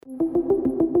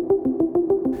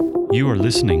You are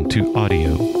listening to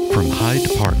audio from Hyde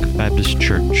Park Baptist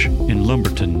Church in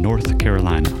Lumberton, North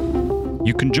Carolina.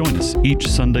 You can join us each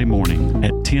Sunday morning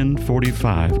at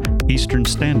 10:45 Eastern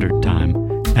Standard Time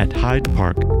at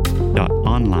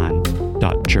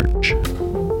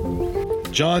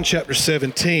hydepark.online.church. John chapter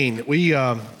 17. We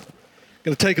going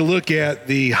to take a look at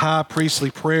the high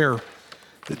priestly prayer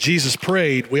that Jesus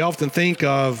prayed. We often think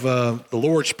of the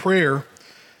Lord's Prayer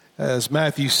as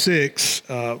Matthew 6,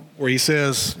 where he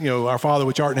says, our Father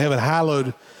which art in heaven,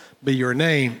 hallowed be your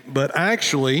name. But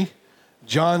actually,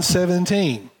 John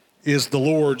 17 is the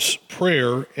Lord's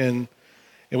Prayer. And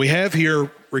we have here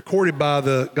recorded by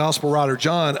the gospel writer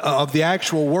John of the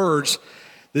actual words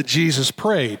that Jesus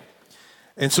prayed.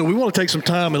 And so we want to take some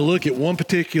time and look at one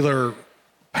particular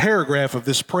paragraph of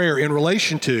this prayer in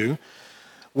relation to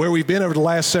where we've been over the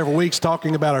last several weeks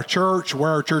talking about our church, where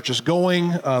our church is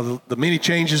going, the many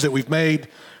changes that we've made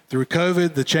through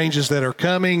COVID, the changes that are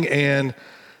coming, and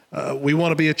we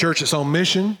want to be a church that's on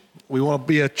mission. We want to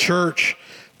be a church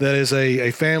that is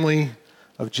a family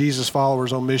of Jesus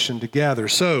followers on mission together.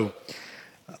 So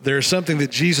there's something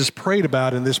that Jesus prayed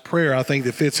about in this prayer, I think,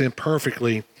 that fits in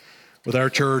perfectly with our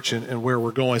church and where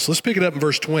we're going. So let's pick it up in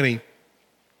verse 20.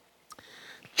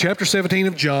 Chapter 17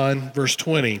 of John, verse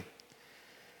 20.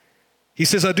 He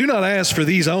says, I do not ask for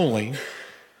these only,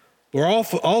 but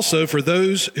also for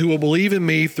those who will believe in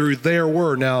me through their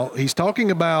word. Now, he's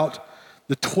talking about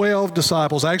the 12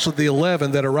 disciples, actually the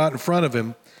 11 that are right in front of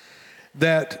him,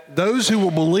 that those who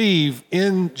will believe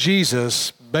in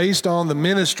Jesus based on the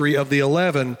ministry of the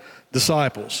 11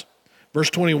 disciples. Verse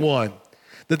 21,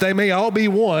 that they may all be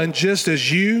one, just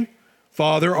as you,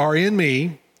 Father, are in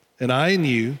me, and I in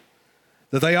you,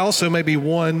 that they also may be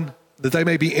one, that they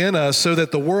may be in us, so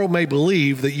that the world may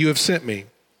believe that you have sent me.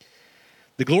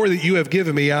 The glory that you have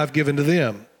given me, I have given to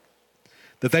them,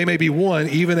 that they may be one,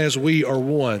 even as we are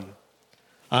one.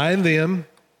 I and them,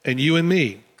 and you and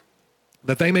me,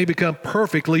 that they may become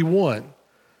perfectly one,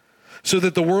 so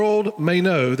that the world may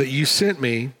know that you sent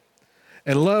me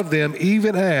and love them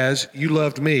even as you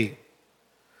loved me.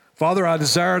 Father, I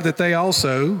desire that they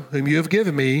also, whom you have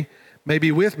given me, may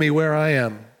be with me where I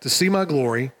am, to see my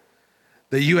glory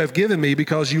that you have given me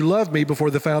because you loved me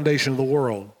before the foundation of the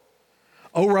world.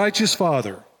 O righteous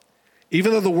Father,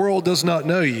 even though the world does not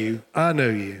know you, I know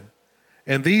you,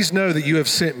 and these know that you have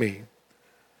sent me.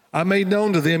 I made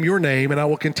known to them your name, and I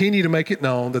will continue to make it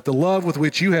known, that the love with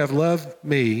which you have loved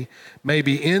me may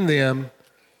be in them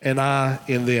and I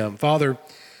in them. Father,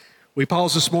 we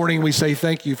pause this morning and we say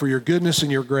thank you for your goodness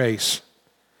and your grace.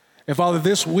 And Father,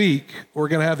 this week we're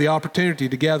going to have the opportunity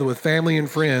to gather with family and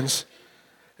friends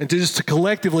and to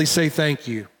collectively say thank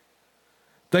you.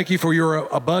 Thank you for your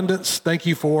abundance. Thank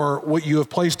you for what you have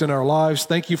placed in our lives.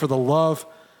 Thank you for the love.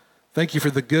 Thank you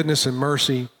for the goodness and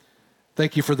mercy.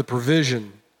 Thank you for the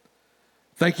provision.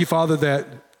 Thank you, Father, that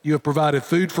you have provided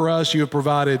food for us. You have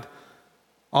provided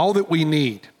all that we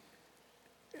need.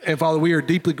 And Father, we are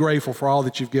deeply grateful for all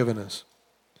that you've given us.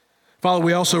 Father,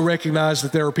 we also recognize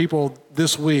that there are people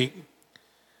this week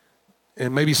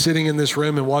and maybe sitting in this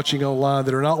room and watching online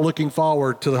that are not looking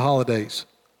forward to the holidays.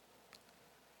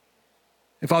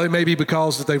 And Father, it may be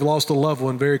because that they've lost a loved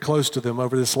one very close to them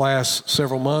over this last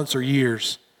several months or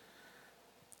years.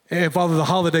 And Father, the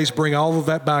holidays bring all of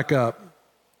that back up.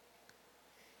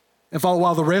 And Father,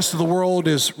 while the rest of the world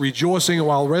is rejoicing and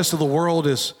while the rest of the world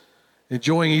is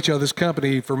enjoying each other's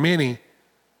company, for many,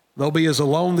 they'll be as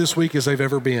alone this week as they've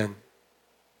ever been.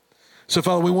 So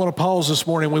Father, we want to pause this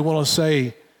morning. We want to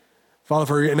say,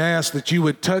 Father, and ask that you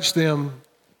would touch them,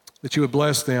 that you would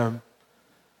bless them,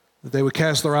 that they would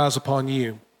cast their eyes upon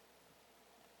you.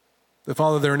 That,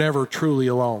 Father, they're never truly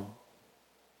alone.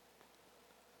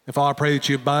 And Father, I pray that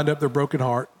you would bind up their broken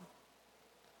heart.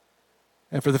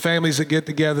 And for the families that get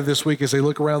together this week as they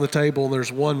look around the table and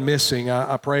there's one missing,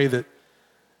 I pray that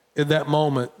in that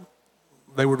moment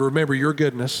they would remember your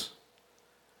goodness.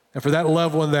 And for that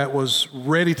loved one that was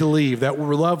ready to leave, that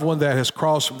loved one that has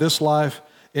crossed from this life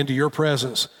into your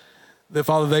presence, that,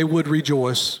 Father, they would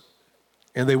rejoice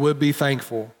and they would be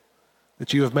thankful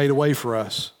that you have made a way for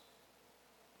us.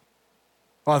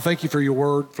 Father, thank you for your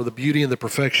word, for the beauty and the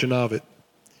perfection of it.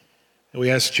 And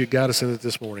we ask that you guide us in it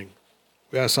this morning.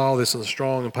 We ask all this in the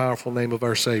strong and powerful name of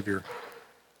our Savior.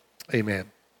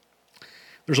 Amen.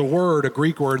 There's a word, a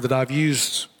Greek word that I've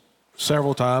used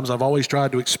several times. I've always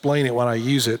tried to explain it when I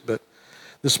use it, but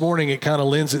this morning it kind of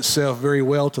lends itself very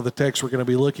well to the text we're going to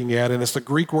be looking at, and it's the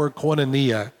Greek word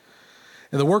koinenea.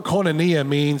 And the word koinenea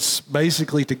means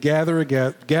basically to gather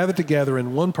together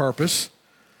in one purpose,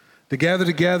 to gather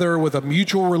together with a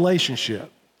mutual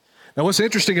relationship. Now, what's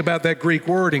interesting about that Greek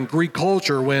word in Greek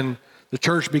culture when the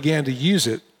church began to use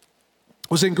it,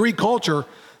 was in Greek culture,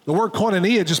 the word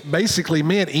koinenea just basically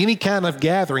meant any kind of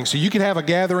gathering. So you could have a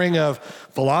gathering of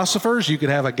philosophers, you could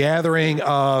have a gathering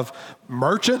of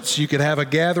merchants, you could have a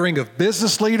gathering of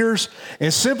business leaders,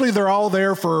 and simply they're all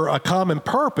there for a common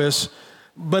purpose.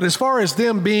 But as far as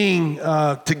them being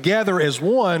together as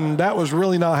one, that was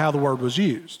really not how the word was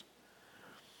used.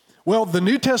 Well, the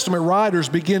New Testament writers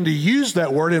begin to use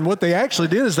that word, and what they actually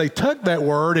did is they took that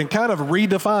word and kind of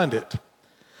redefined it.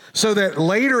 So that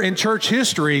later in church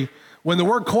history, when the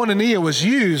word koinenea was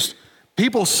used,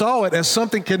 people saw it as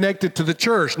something connected to the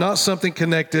church, not something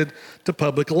connected to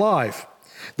public life.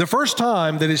 The first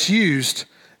time that it's used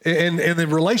in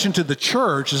relation to the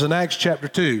church is in Acts chapter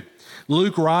 2.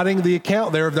 Luke writing the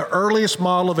account there of the earliest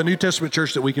model of a New Testament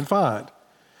church that we can find.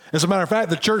 As a matter of fact,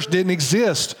 the church didn't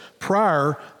exist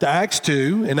prior to Acts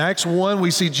 2. In Acts 1, we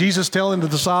see Jesus telling the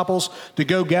disciples to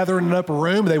go gather in an upper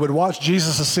room. They would watch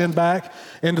Jesus ascend back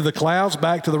into the clouds,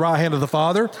 back to the right hand of the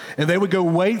Father, and they would go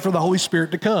wait for the Holy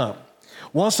Spirit to come.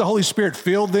 Once the Holy Spirit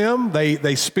filled them,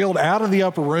 they spilled out of the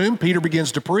upper room. Peter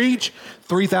begins to preach.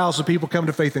 3,000 people come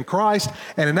to faith in Christ.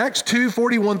 And in Acts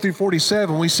 2:41 through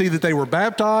 47, we see that they were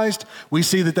baptized. We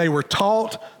see that they were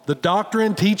taught the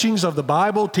doctrine, teachings of the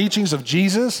Bible, teachings of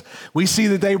Jesus. We see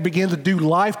that they begin to do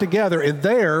life together. And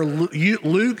there,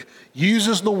 Luke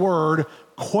uses the word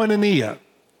koinenea,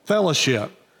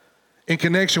 fellowship, in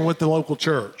connection with the local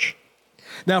church.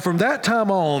 Now, from that time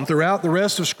on, throughout the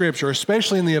rest of Scripture,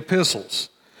 especially in the epistles,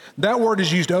 that word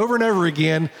is used over and over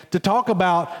again to talk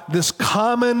about this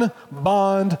common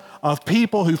bond of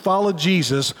people who followed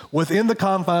Jesus within the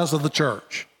confines of the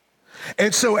church.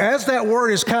 And so as that word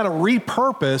is kind of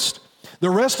repurposed, the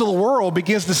rest of the world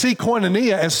begins to see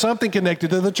koinenea as something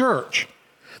connected to the church.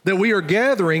 That we are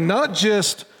gathering not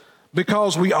just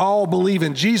because we all believe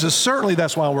in Jesus, certainly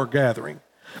that's why we're gathering.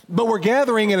 But we're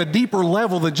gathering at a deeper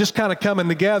level than just kind of coming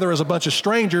together as a bunch of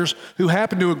strangers who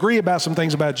happen to agree about some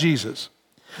things about Jesus.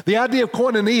 The idea of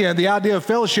koinenea, the idea of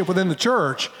fellowship within the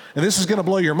church, and this is going to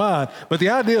blow your mind, but the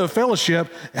idea of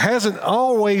fellowship hasn't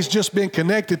always just been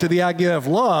connected to the idea of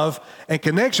love and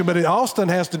connection, but it often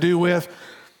has to do with,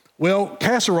 well,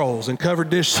 casseroles and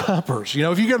covered dish suppers. You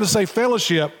know, if you're going to say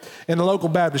fellowship in the local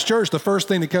Baptist church, the first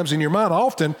thing that comes in your mind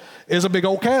often is a big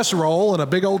old casserole and a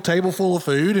big old table full of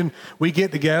food, and we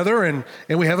get together and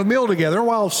we have a meal together.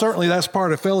 While certainly that's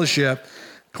part of fellowship,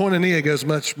 koinenea goes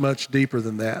much, much deeper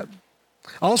than that.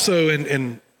 Also,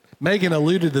 and Megan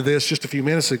alluded to this just a few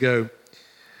minutes ago,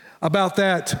 about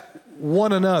that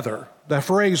one another, that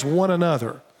phrase one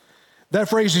another. That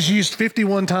phrase is used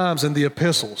 51 times in the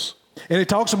epistles. And it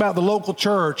talks about the local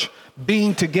church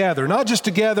being together, not just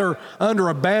together under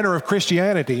a banner of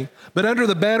Christianity, but under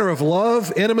the banner of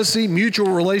love, intimacy,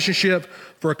 mutual relationship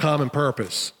for a common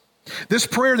purpose. This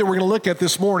prayer that we're going to look at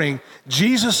this morning,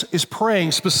 Jesus is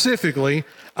praying specifically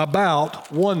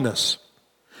about oneness.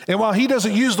 And while he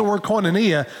doesn't use the word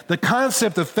koinenea, the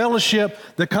concept of fellowship,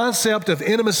 the concept of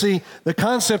intimacy, the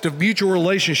concept of mutual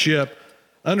relationship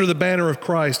under the banner of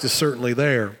Christ is certainly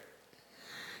there.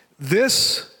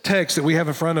 This text that we have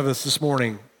in front of us this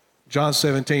morning, John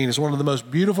 17, is one of the most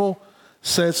beautiful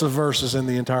sets of verses in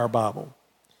the entire Bible.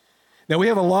 Now, we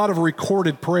have a lot of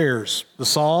recorded prayers. The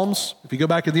Psalms, if you go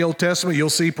back in the Old Testament, you'll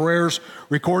see prayers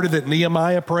recorded that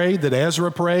Nehemiah prayed, that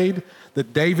Ezra prayed,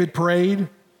 that David prayed.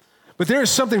 But there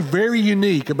is something very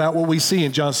unique about what we see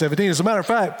in John 17. As a matter of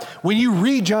fact, when you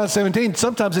read John 17,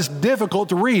 sometimes it's difficult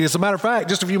to read. As a matter of fact,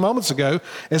 just a few moments ago,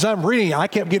 as I'm reading, I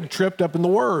kept getting tripped up in the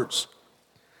words.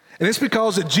 And it's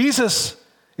because it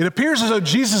appears as though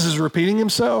Jesus is repeating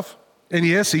himself. And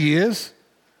yes, he is.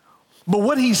 But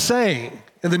what he's saying,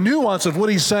 and the nuance of what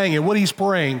he's saying and what he's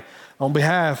praying on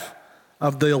behalf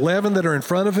of the 11 that are in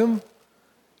front of him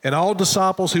and all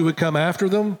disciples who would come after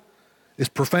them, is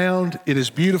profound, it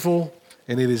is beautiful,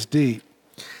 and it is deep.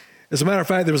 As a matter of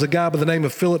fact, there was a guy by the name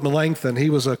of Philip Melanchthon. He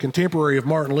was a contemporary of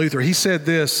Martin Luther. He said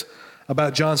this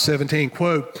about John 17,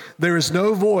 quote, "There is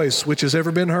no voice which has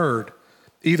ever been heard,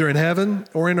 either in heaven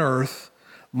or in earth,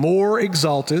 more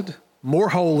exalted, more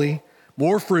holy,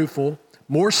 more fruitful,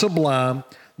 more sublime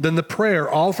than the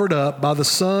prayer offered up by the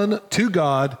Son to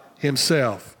God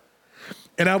himself."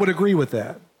 And I would agree with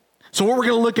that. So what we're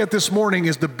going to look at this morning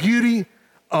is the beauty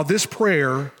of this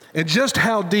prayer and just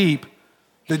how deep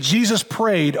that Jesus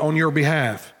prayed on your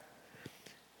behalf.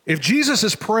 If Jesus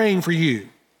is praying for you,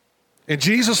 and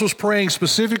Jesus was praying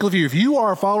specifically for you, if you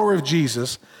are a follower of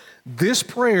Jesus, this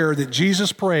prayer that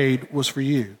Jesus prayed was for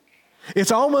you.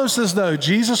 It's almost as though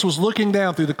Jesus was looking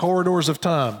down through the corridors of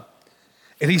time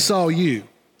and he saw you.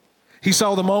 He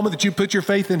saw the moment that you put your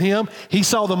faith in him. He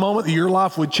saw the moment that your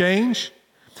life would change.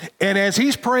 And as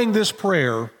he's praying this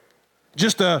prayer,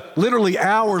 just literally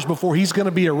hours before he's going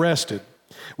to be arrested.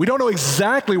 We don't know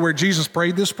exactly where Jesus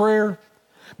prayed this prayer,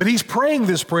 but he's praying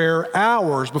this prayer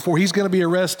hours before he's going to be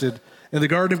arrested in the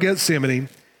Garden of Gethsemane,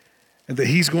 and that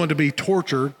he's going to be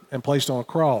tortured and placed on a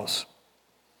cross.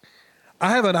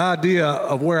 I have an idea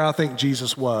of where I think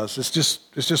Jesus was. It's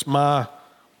just my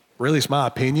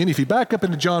opinion. If you back up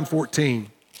into John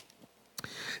 14,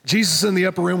 Jesus is in the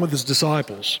upper room with his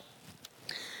disciples.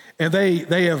 And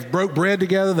they have broke bread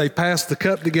together. They passed the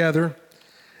cup together.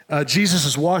 Jesus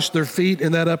has washed their feet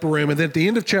in that upper room. And then at the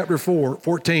end of chapter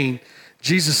 14,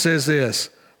 Jesus says this,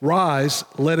 "Rise,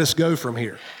 let us go from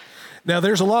here." Now,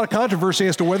 there's a lot of controversy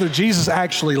as to whether Jesus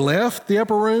actually left the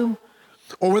upper room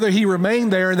or whether he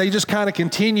remained there and they just kind of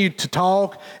continued to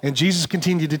talk and Jesus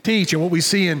continued to teach. And what we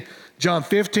see in John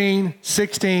 15,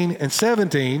 16, and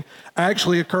 17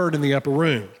 actually occurred in the upper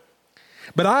room.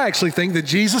 But I actually think that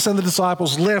Jesus and the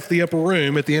disciples left the upper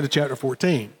room at the end of chapter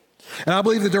 14. And I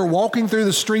believe that they're walking through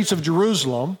the streets of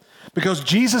Jerusalem because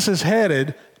Jesus is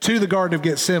headed to the Garden of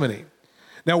Gethsemane.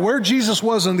 Now, where Jesus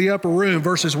was in the upper room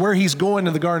versus where he's going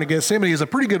in the Garden of Gethsemane is a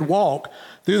pretty good walk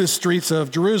through the streets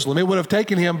of Jerusalem. It would have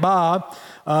taken him by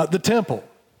the temple.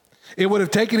 It would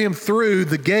have taken him through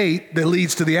the gate that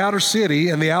leads to the outer city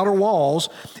and the outer walls,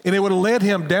 and it would have led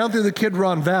him down through the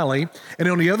Kidron Valley, and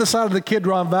on the other side of the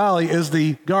Kidron Valley is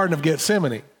the Garden of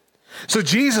Gethsemane. So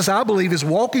Jesus, I believe, is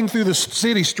walking through the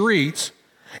city streets,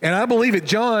 and I believe at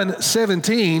John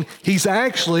 17, he's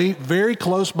actually very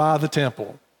close by the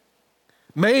temple.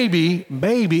 Maybe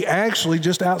actually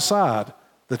just outside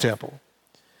the temple.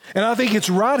 And I think it's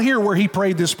right here where he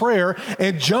prayed this prayer,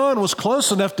 and John was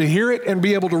close enough to hear it and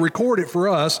be able to record it for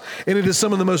us, and it is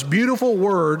some of the most beautiful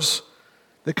words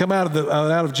that come out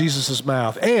of Jesus'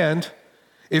 mouth. And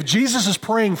if Jesus is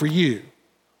praying for you,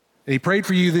 and he prayed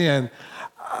for you then,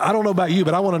 I don't know about you,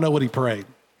 but I want to know what he prayed.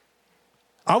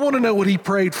 I want to know what he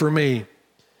prayed for me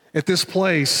at this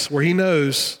place where he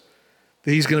knows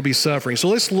that he's going to be suffering. So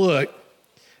let's look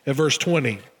at verse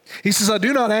 20. He says, "I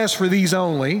do not ask for these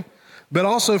only, but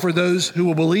also for those who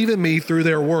will believe in me through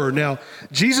their word." Now,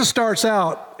 Jesus starts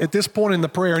out at this point in the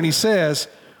prayer, and he says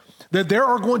that there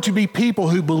are going to be people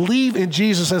who believe in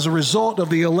Jesus as a result of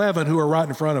the 11 who are right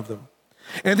in front of them.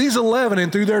 And these 11,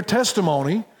 and through their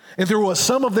testimony, and through what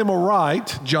some of them will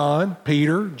write, John,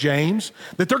 Peter, James,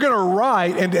 that they're going to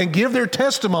write and give their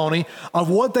testimony of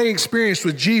what they experienced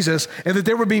with Jesus, and that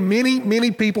there will be many,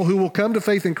 many people who will come to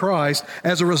faith in Christ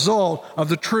as a result of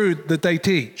the truth that they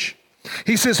teach.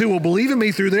 He says, who will believe in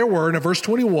me through their word. In verse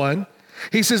 21,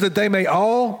 he says that they may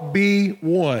all be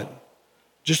one,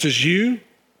 just as you,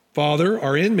 Father,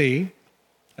 are in me,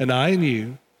 and I in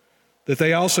you, that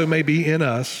they also may be in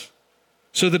us,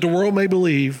 so that the world may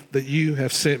believe that you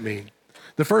have sent me.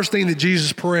 The first thing that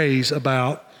Jesus prays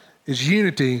about is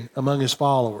unity among his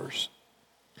followers.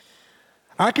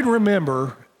 I can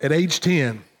remember at age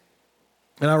 10,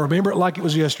 and I remember it like it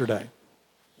was yesterday.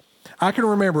 I can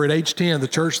remember at age 10, the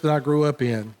church that I grew up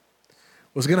in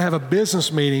was going to have a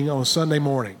business meeting on Sunday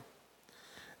morning.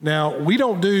 Now, we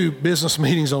don't do business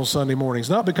meetings on Sunday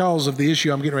mornings, not because of the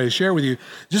issue I'm getting ready to share with you,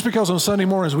 just because on Sunday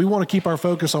mornings we want to keep our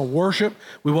focus on worship,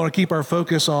 we want to keep our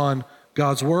focus on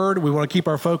God's word, we want to keep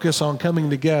our focus on coming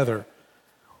together.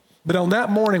 But on that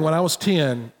morning when I was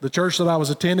 10, the church that I was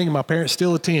attending, and my parents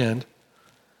still attend,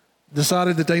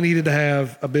 decided that they needed to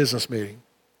have a business meeting.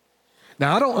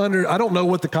 Now, I don't know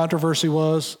what the controversy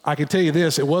was. I can tell you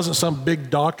this, it wasn't some big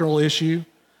doctrinal issue.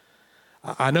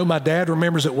 I know my dad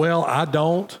remembers it well. I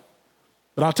don't.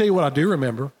 But I'll tell you what I do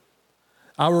remember.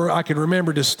 I can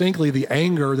remember distinctly the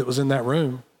anger that was in that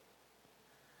room.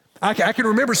 I can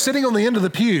remember sitting on the end of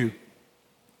the pew,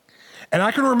 and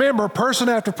I can remember person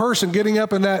after person getting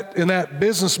up in that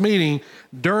business meeting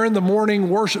during the morning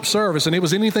worship service, and it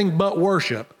was anything but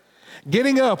worship,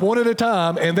 getting up one at a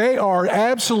time, and they are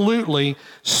absolutely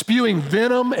spewing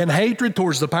venom and hatred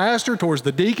towards the pastor, towards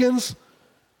the deacons,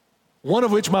 one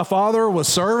of which my father was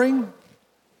serving.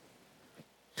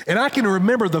 And I can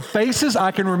remember the faces, I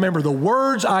can remember the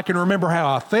words, I can remember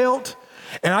how I felt.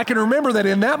 And I can remember that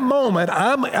in that moment,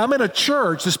 I'm in a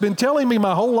church that's been telling me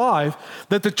my whole life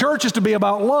that the church is to be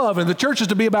about love, and the church is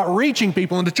to be about reaching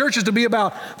people, and the church is to be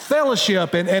about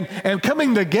fellowship and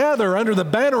coming together under the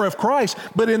banner of Christ.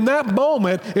 But in that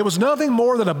moment, it was nothing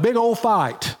more than a big old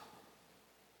fight.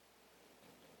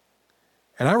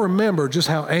 And I remember just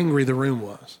how angry the room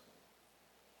was.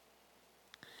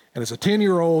 And as a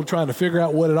 10-year-old trying to figure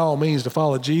out what it all means to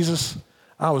follow Jesus,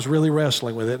 I was really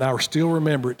wrestling with it, and I still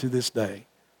remember it to this day.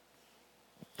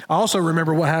 I also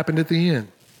remember what happened at the end.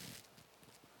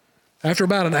 After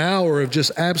about an hour of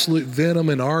just absolute venom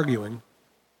and arguing,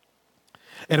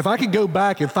 And if I could go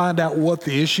back and find out what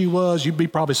the issue was, you'd be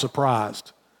probably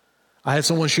surprised. I had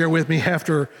someone share with me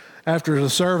after the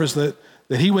service that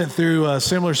he went through a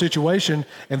similar situation,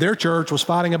 and their church was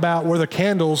fighting about whether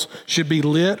candles should be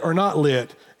lit or not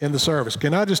lit in the service.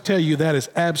 Can I just tell you that is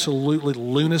absolutely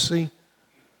lunacy?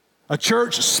 A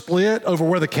church split over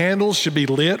whether candles should be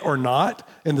lit or not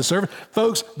in the service.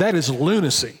 Folks, that is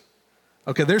lunacy.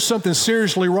 Okay, there's something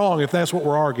seriously wrong if that's what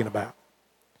we're arguing about.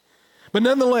 But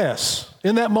nonetheless,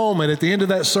 in that moment, at the end of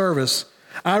that service,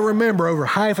 I remember over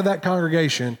half of that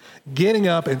congregation getting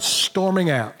up and storming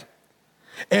out.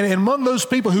 And among those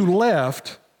people who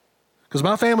left, because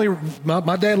my family,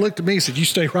 my dad looked at me and said, "You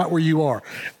stay right where you are."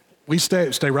 We stay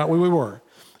right where we were.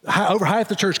 Over half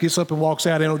the church gets up and walks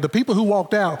out. And the people who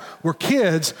walked out were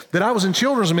kids that I was in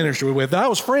children's ministry with, that I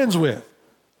was friends with.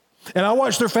 And I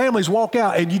watched their families walk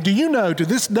out. And do you know, to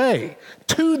this day,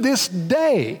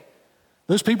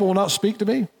 those people will not speak to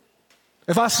me.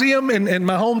 If I see them in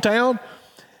my hometown,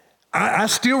 I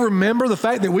still remember the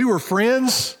fact that we were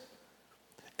friends.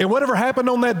 And whatever happened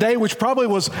on that day, which probably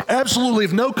was absolutely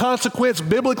of no consequence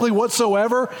biblically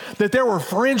whatsoever, that there were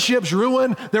friendships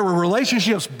ruined, there were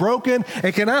relationships broken.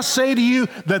 And can I say to you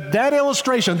that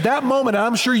illustration, that moment,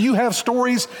 I'm sure you have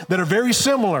stories that are very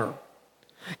similar.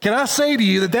 Can I say to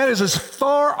you that is as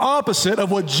far opposite of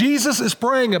what Jesus is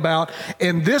praying about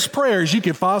in this prayer as you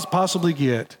can possibly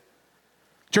get?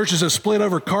 Churches have split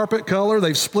over carpet color.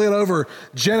 They've split over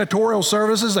janitorial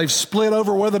services. They've split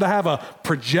over whether to have a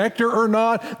projector or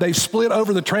not. They've split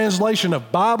over the translation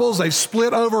of Bibles. They've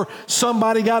split over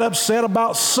somebody got upset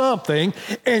about something.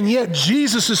 And yet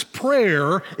Jesus'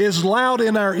 prayer is loud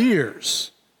in our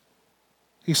ears.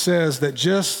 He says that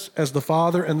just as the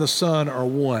Father and the Son are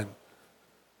one,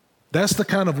 that's the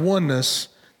kind of oneness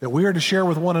that we are to share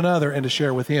with one another and to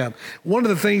share with Him. One of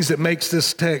the things that makes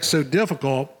this text so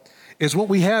difficult is what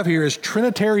we have here is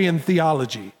Trinitarian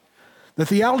theology, the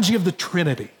theology of the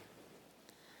Trinity.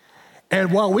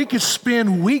 And while we could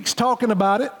spend weeks talking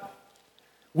about it,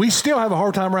 we still have a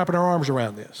hard time wrapping our arms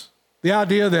around this. The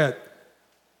idea that,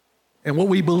 and what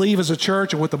we believe as a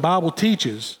church and what the Bible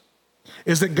teaches,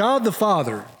 is that God the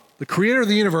Father, the creator of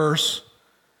the universe,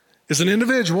 is an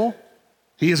individual.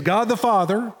 He is God the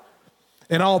Father,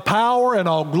 and all power and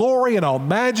all glory and all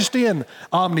majesty and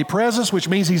omnipresence, which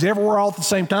means He's everywhere all at the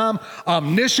same time.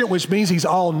 Omniscient, which means He's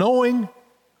all-knowing.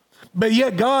 But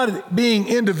yet God being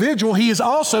individual, He is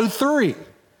also three.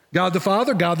 God the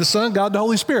Father, God the Son, God the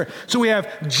Holy Spirit. So we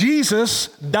have Jesus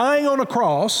dying on a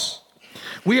cross.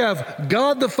 We have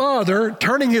God the Father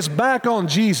turning His back on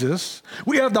Jesus.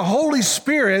 We have the Holy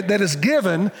Spirit that is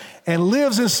given and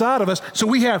lives inside of us. So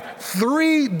we have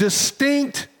three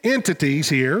distinct entities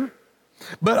here.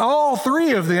 But all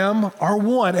three of them are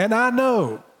one. And I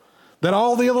know that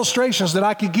all the illustrations that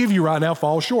I could give you right now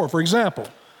fall short. For example,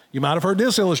 you might have heard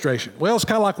this illustration. Well, it's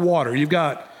kind of like water. You've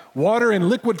got water in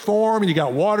liquid form, and you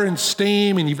got water in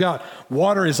steam, and you've got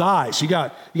water as ice. You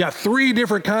got three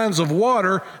different kinds of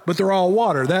water, but they're all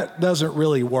water. That doesn't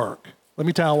really work. Let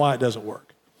me tell you why it doesn't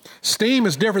work. Steam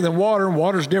is different than water, and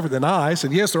water is different than ice.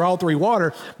 And yes, they're all three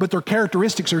water, but their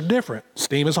characteristics are different.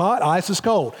 Steam is hot, ice is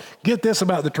cold. Get this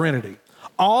about the Trinity.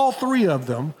 All three of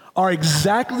them are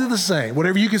exactly the same.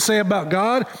 Whatever you can say about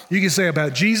God, you can say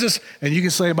about Jesus, and you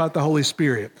can say about the Holy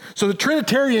Spirit. So the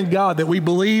Trinitarian God that we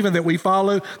believe and that we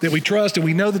follow, that we trust, and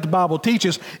we know that the Bible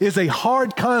teaches is a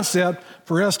hard concept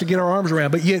for us to get our arms around.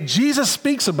 But yet Jesus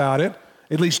speaks about it,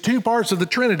 at least two parts of the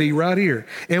Trinity right here.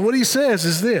 And what He says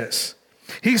is this.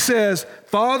 He says,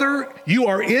 Father, you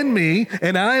are in me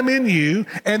and I am in you,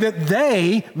 and that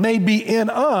they may be in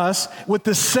us with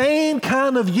the same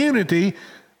kind of unity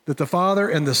that the Father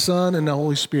and the Son and the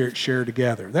Holy Spirit share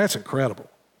together. That's incredible.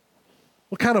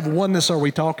 What kind of oneness are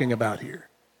we talking about here?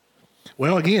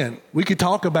 Well, again, we could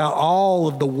talk about all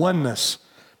of the oneness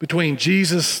between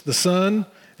Jesus, the Son,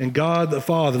 and God, the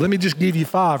Father. Let me just give you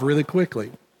 5 really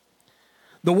quickly.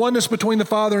 The oneness between the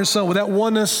Father and Son, well, that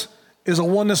oneness is a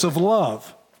oneness of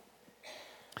love.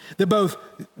 That both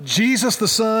Jesus the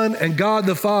Son and God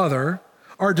the Father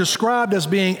are described as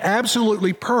being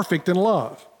absolutely perfect in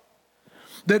love.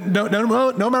 That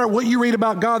no matter what you read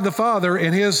about God the Father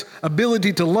and His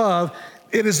ability to love,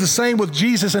 it is the same with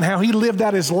Jesus and how He lived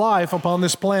out His life upon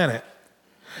this planet.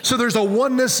 So there's a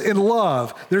oneness in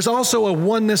love. There's also a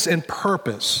oneness in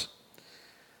purpose.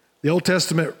 The Old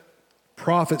Testament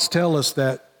prophets tell us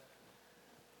that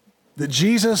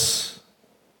Jesus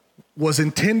was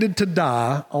intended to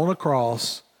die on a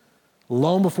cross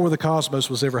long before the cosmos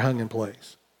was ever hung in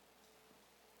place.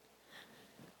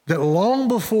 That long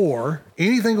before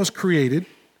anything was created,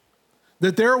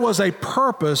 that there was a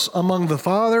purpose among the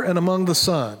Father and among the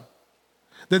Son,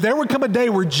 that there would come a day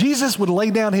where Jesus would lay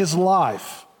down his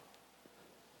life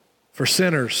for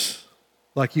sinners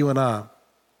like you and I.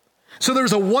 So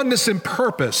there's a oneness in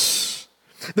purpose.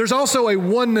 There's also a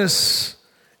oneness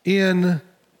in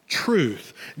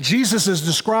truth. Jesus is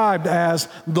described as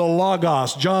the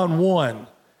Logos, John 1.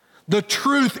 The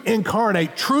truth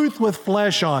incarnate, truth with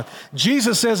flesh on.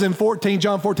 Jesus says in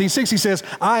John 14:6, he says,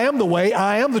 I am the way,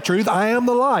 I am the truth, I am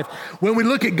the life. When we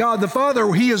look at God the Father,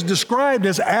 he is described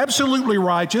as absolutely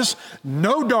righteous,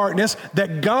 no darkness,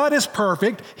 that God is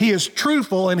perfect, he is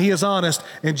truthful, and he is honest.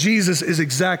 And Jesus is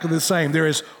exactly the same. There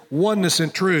is oneness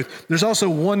in truth. There's also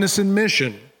oneness in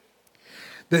mission.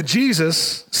 That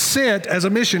Jesus sent as a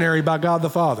missionary by God the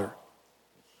Father.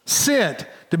 Sent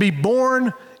to be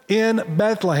born in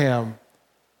Bethlehem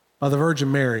by the Virgin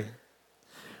Mary.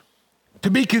 To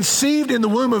be conceived in the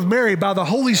womb of Mary by the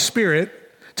Holy Spirit,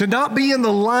 to not be in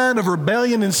the line of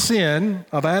rebellion and sin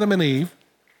of Adam and Eve,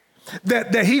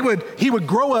 that he would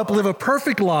grow up, live a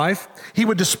perfect life, he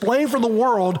would display for the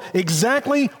world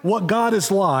exactly what God is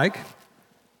like.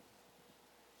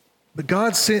 But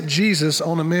God sent Jesus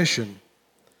on a mission,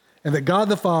 and that God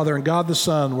the Father and God the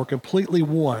Son were completely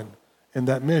one in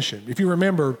that mission. If you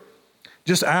remember,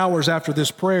 just hours after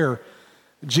this prayer,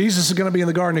 Jesus is going to be in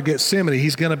the Garden of Gethsemane.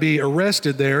 He's going to be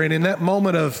arrested there. And in that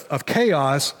moment of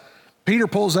chaos, Peter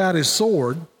pulls out his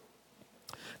sword,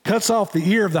 cuts off the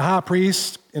ear of the high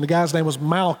priest, and the guy's name was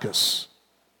Malchus.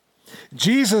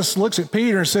 Jesus looks at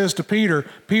Peter and says to Peter,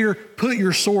 Peter, put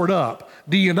your sword up.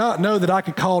 Do you not know that I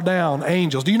could call down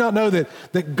angels? Do you not know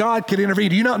that God could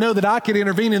intervene? Do you not know that I could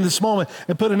intervene in this moment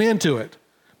and put an end to it?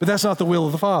 But that's not the will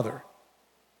of the Father.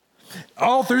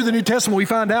 All through the New Testament, we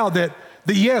find out that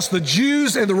yes, the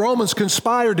Jews and the Romans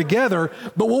conspired together,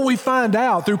 but what we find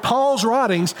out through Paul's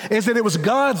writings is that it was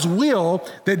God's will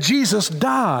that Jesus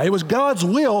die. It was God's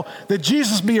will that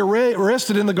Jesus be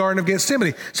arrested in the Garden of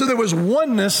Gethsemane. So there was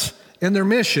oneness in their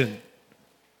mission.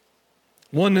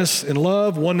 Oneness in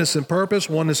love, oneness in purpose,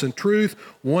 oneness in truth,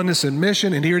 oneness in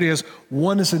mission, and here it is,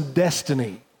 oneness in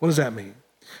destiny. What does that mean?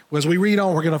 Well, as we read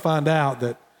on, we're going to find out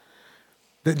that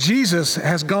Jesus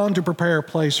has gone to prepare a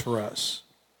place for us.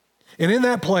 And in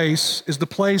that place is the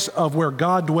place of where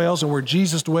God dwells and where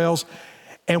Jesus dwells.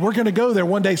 And we're going to go there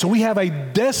one day. So we have a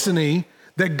destiny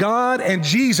that God and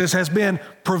Jesus has been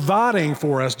providing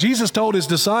for us. Jesus told his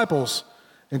disciples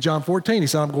in John 14, he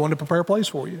said, I'm going to prepare a place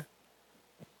for you.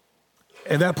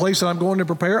 And that place that I'm going to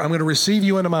prepare, I'm going to receive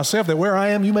you into myself, that where I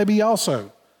am, you may be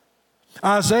also.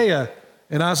 Isaiah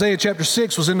chapter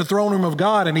 6 was in the throne room of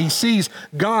God, and he sees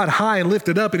God high and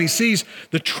lifted up, and he sees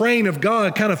the train of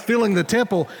God kind of filling the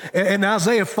temple, and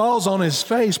Isaiah falls on his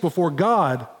face before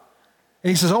God, and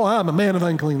he says, oh, I'm a man of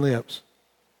unclean lips.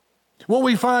 What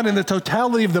we find in the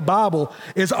totality of the Bible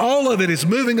is all of it is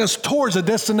moving us towards a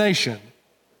destination.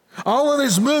 All of it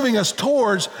is moving us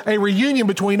towards a reunion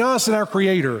between us and our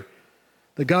Creator,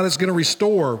 that God is going to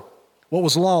restore what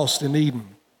was lost in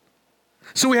Eden.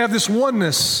 So we have this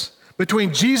oneness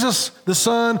between Jesus, the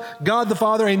Son, God the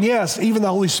Father, and yes, even the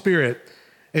Holy Spirit.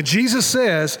 And Jesus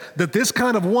says that this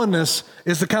kind of oneness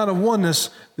is the kind of oneness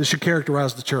that should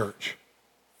characterize the church.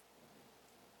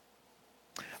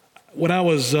 When I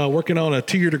was working on a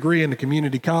 2-year degree in the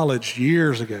community college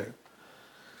years ago,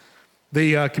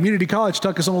 the community college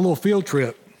took us on a little field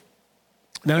trip.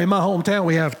 Now, in my hometown,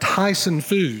 we have Tyson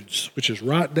Foods, which is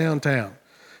right downtown.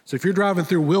 So if you're driving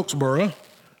through Wilkesboro,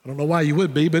 I don't know why you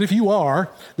would be, but if you are,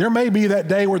 there may be that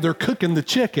day where they're cooking the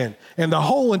chicken and the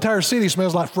whole entire city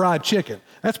smells like fried chicken.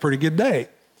 That's a pretty good day.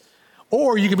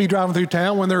 Or you could be driving through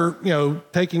town when they're,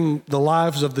 taking the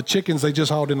lives of the chickens they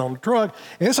just hauled in on the truck,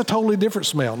 and it's a totally different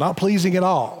smell, not pleasing at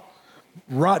all,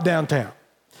 right downtown.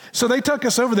 So they took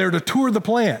us over there to tour the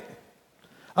plant.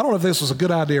 I don't know if this was a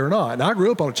good idea or not. Now, I grew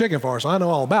up on a chicken farm, so I know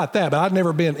all about that, but I'd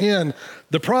never been in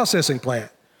the processing plant.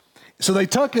 So they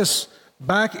took us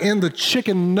back in the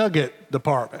chicken nugget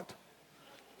department.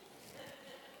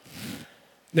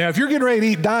 Now, if you're getting ready to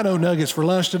eat dino nuggets for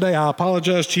lunch today, I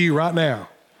apologize to you right now.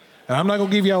 And I'm not going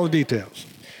to give you all the details.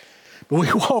 But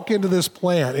we walk into this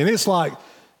plant, and it's like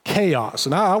chaos.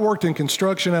 And I worked in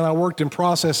construction, and I worked in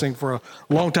processing for a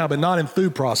long time, but not in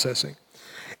food processing.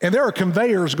 And there are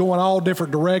conveyors going all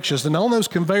different directions. And on those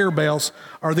conveyor belts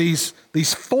are these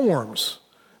forms.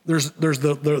 There's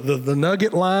the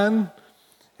nugget line,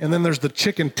 and then there's the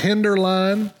chicken tender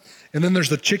line, and then there's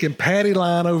the chicken patty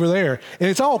line over there. And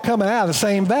it's all coming out of the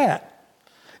same vat.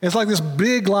 It's like this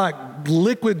big,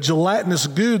 liquid gelatinous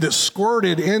goo that's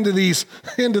squirted into these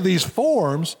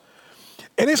forms,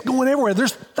 and it's going everywhere.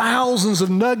 There's thousands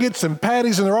of nuggets and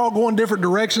patties, and they're all going different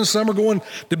directions. Some are going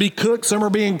to be cooked, some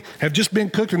have just been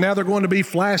cooked, and now they're going to be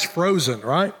flash frozen,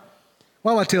 right?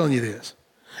 Why am I telling you this?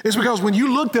 It's because when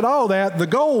you looked at all that, the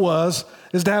goal is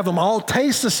to have them all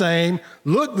taste the same,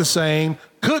 look the same,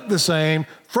 cook the same,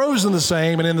 frozen the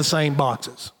same, and in the same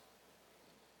boxes.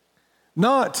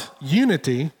 Not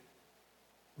unity,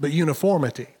 but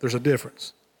uniformity. There's a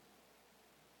difference.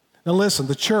 Now listen,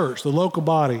 the church, the local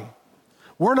body,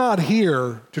 we're not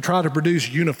here to try to produce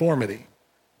uniformity.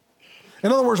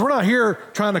 In other words, we're not here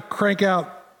trying to crank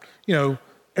out,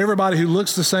 everybody who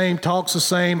looks the same, talks the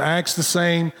same, acts the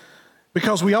same,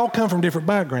 because we all come from different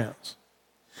backgrounds.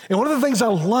 And one of the things I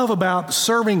love about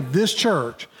serving this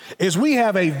church is we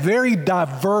have a very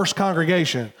diverse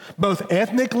congregation, both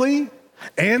ethnically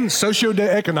and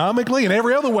socioeconomically and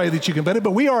every other way that you can put it,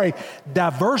 but we are a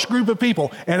diverse group of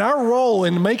people. And our role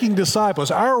in making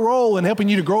disciples, our role in helping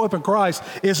you to grow up in Christ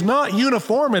is not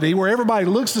uniformity where everybody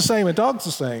looks the same and talks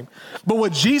the same, but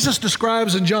what Jesus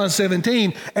describes in John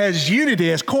 17 as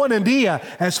unity, as koinenea,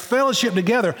 as fellowship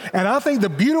together. And I think the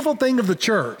beautiful thing of the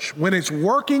church, when it's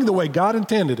working the way God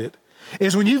intended it,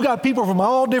 is when you've got people from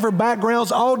all different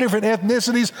backgrounds, all different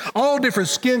ethnicities, all different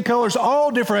skin colors,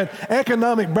 all different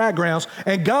economic backgrounds,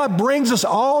 and God brings us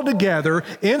all together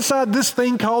inside this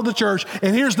thing called the church.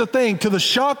 And here's the thing, to the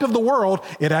shock of the world,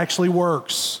 it actually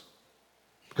works.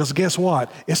 Because guess what?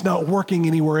 It's not working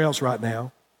anywhere else right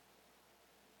now.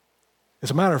 As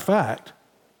a matter of fact,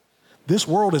 this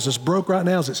world is as broke right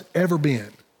now as it's ever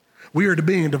been. We are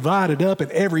being divided up in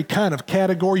every kind of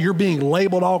category. You're being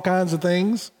labeled all kinds of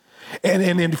things.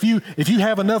 And if you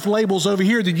have enough labels over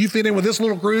here, then you fit in with this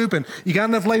little group, and you got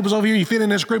enough labels over here, you fit in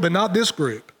this group, but not this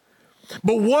group.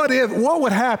 But what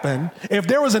would happen if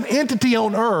there was an entity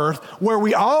on earth where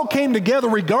we all came together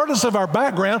regardless of our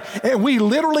background and we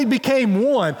literally became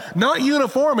one? Not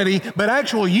uniformity, but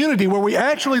actual unity, where we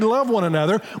actually love one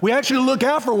another, we actually look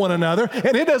out for one another,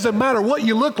 and it doesn't matter what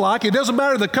you look like, it doesn't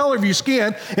matter the color of your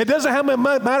skin, it doesn't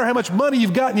matter how much money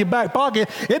you've got in your back pocket,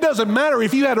 it doesn't matter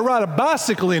if you had to ride a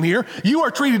bicycle in here, you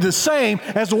are treated the same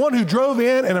as the one who drove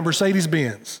in a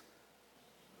Mercedes-Benz.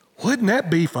 Wouldn't that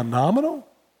be phenomenal?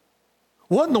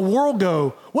 Wouldn't the world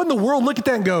look at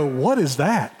that and go, what is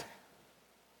that?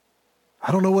 I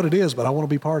don't know what it is, but I want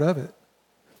to be part of it.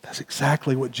 That's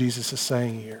exactly what Jesus is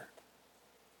saying here.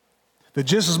 That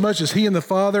just as much as he and the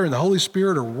Father and the Holy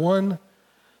Spirit are one,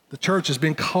 the church has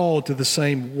been called to the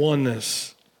same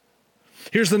oneness.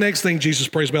 Here's the next thing Jesus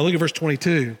prays about. Look at verse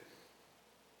 22.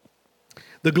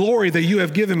 The glory that you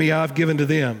have given me, I have given to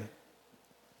them.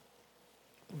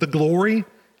 The glory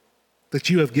that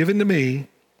you have given to me,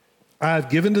 I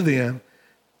have given to them,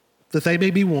 that they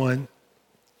may be one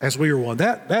as we are one.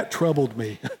 That troubled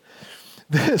me.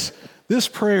 This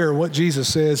prayer, what Jesus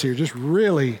says here, just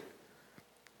really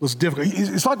was difficult.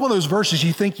 It's like one of those verses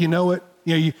you think you know it.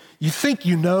 You think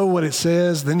you know what it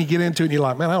says, then you get into it and you're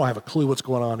like, man, I don't have a clue what's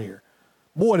going on here.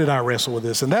 Boy, did I wrestle with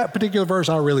this. And that particular verse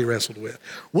I really wrestled with.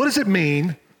 What does it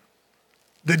mean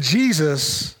that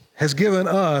Jesus has given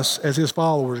us as his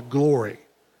followers glory?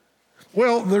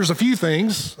 Well, there's a few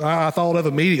things I thought of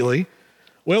immediately.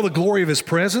 Well, the glory of his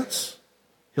presence.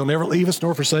 He'll never leave us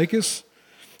nor forsake us.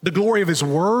 The glory of his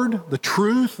word, the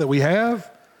truth that we have.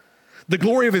 The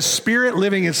glory of his spirit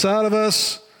living inside of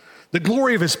us. The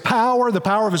glory of his power, the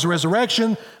power of his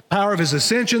resurrection, power of his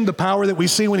ascension, the power that we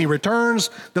see when he returns,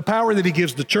 the power that he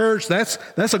gives the church. That's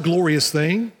a glorious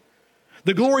thing.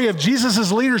 The glory of Jesus'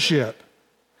 leadership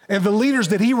and the leaders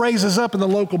that he raises up in the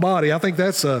local body. I think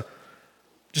that's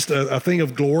just a thing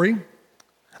of glory.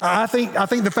 I think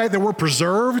the fact that we're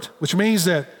preserved, which means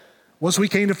that once we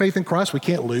came to faith in Christ, we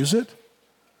can't lose it.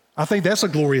 I think that's a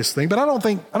glorious thing, but I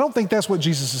don't think that's what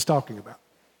Jesus is talking about.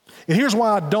 And here's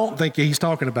why I don't think he's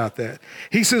talking about that.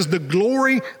 He says, the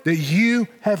glory that you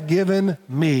have given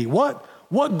me. What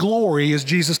glory is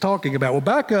Jesus talking about? Well,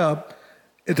 back up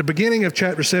at the beginning of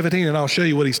chapter 17, and I'll show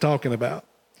you what he's talking about.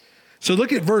 So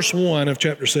look at verse 1 of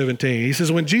chapter 17. He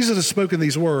says, when Jesus had spoken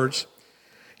these words,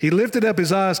 he lifted up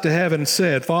his eyes to heaven and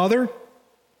said, Father,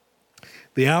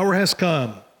 the hour has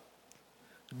come.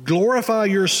 Glorify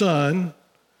your Son,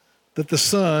 that the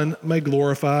Son may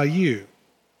glorify you.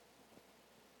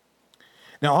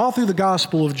 Now, all through the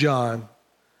Gospel of John,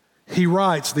 he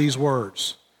writes these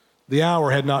words. The hour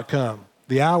had not come.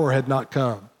 The hour had not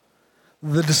come.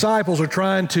 The disciples are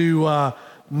trying to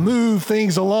move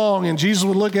things along, and Jesus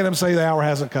would look at them and say, the hour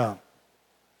hasn't come.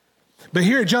 But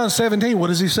here at John 17, what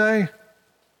does he say?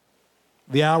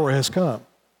 The hour has come.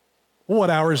 Well, what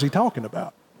hour is he talking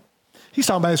about? He's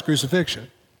talking about his crucifixion.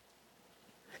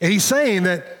 And he's saying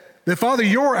that Father,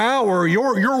 your hour,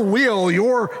 your will,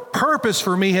 your purpose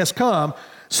for me has come.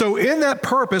 So in that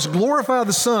purpose, glorify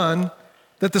the Son,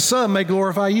 that the Son may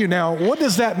glorify you. Now, what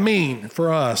does that mean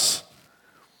for us?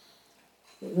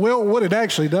 Well, what it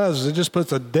actually does is it just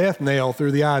puts a death nail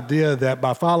through the idea that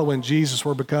by following Jesus,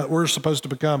 we're supposed to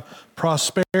become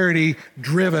prosperity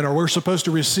driven, or we're supposed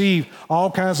to receive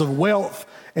all kinds of wealth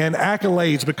and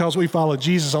accolades because we follow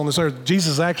Jesus on this earth.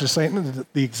 Jesus is actually saying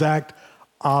the exact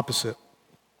opposite.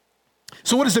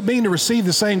 So what does it mean to receive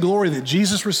the same glory that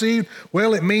Jesus received?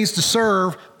 Well, it means to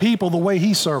serve people the way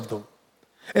he served them.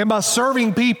 And by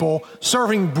serving people,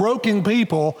 serving broken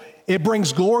people, it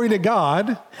brings glory to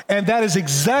God, and that is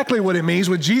exactly what it means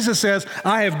when Jesus says,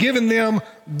 I have given them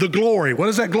the glory. What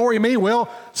does that glory mean? Well,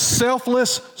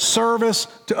 selfless service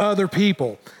to other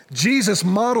people. Jesus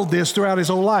modeled this throughout his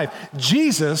whole life.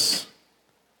 Jesus,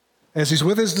 as he's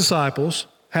with his disciples,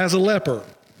 has a leper.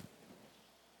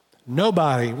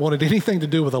 Nobody wanted anything to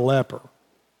do with a leper.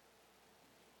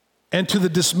 And to the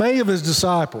dismay of his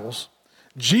disciples,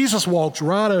 Jesus walks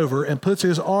right over and puts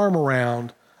his arm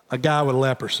around a guy with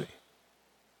leprosy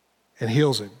and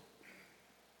heals him.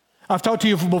 I've talked to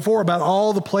you before about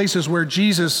all the places where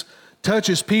Jesus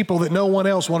touches people that no one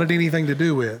else wanted anything to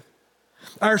do with.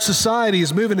 Our society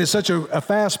is moving at such a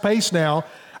fast pace now.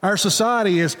 Our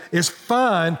society is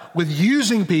fine with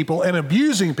using people and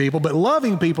abusing people, but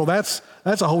loving people, that's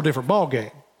a whole different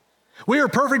ballgame. We are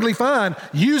perfectly fine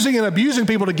using and abusing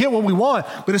people to get what we want,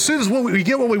 but as soon as we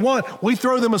get what we want, we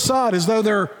throw them aside as though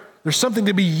they're something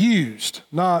to be used,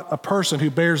 not a person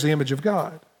who bears the image of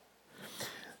God.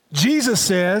 Jesus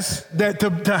says that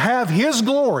to have his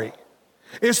glory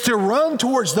is to run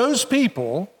towards those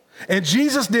people, and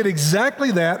Jesus did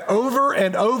exactly that over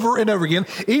and over and over again.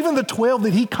 Even the 12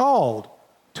 that he called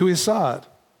to his side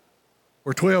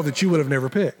were 12 that you would have never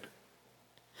picked.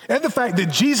 And the fact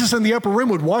that Jesus in the upper room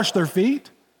would wash their feet,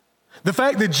 the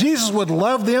fact that Jesus would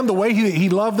love them the way he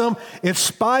loved them in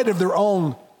spite of their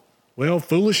own,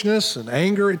 foolishness and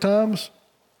anger at times.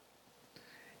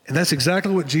 And that's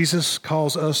exactly what Jesus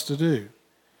calls us to do.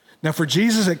 Now, for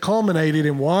Jesus, it culminated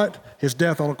in what? His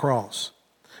death on a cross.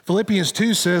 Philippians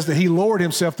 2 says that he lowered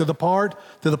himself to the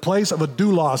place of a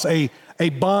doulos, a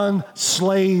bond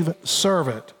slave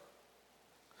servant.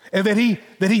 And that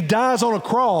he dies on a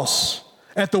cross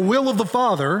at the will of the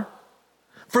Father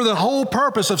for the whole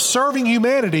purpose of serving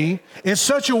humanity in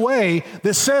such a way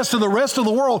that says to the rest of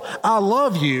the world, I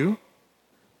love you,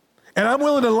 and I'm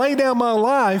willing to lay down my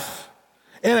life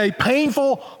in a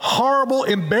painful, horrible,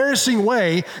 embarrassing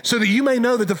way so that you may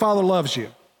know that the Father loves you.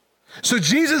 So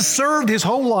Jesus served his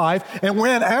whole life and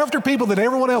ran after people that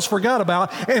everyone else forgot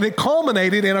about, and it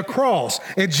culminated in a cross.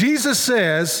 And Jesus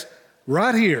says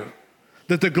right here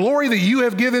that the glory that you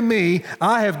have given me,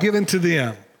 I have given to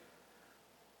them.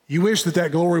 You wish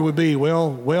that glory would be,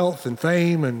 wealth and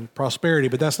fame and prosperity,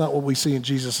 but that's not what we see in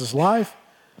Jesus' life.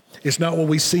 It's not what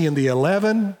we see in the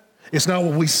 11. It's not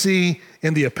what we see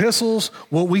in the epistles.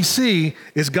 What we see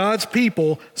is God's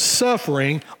people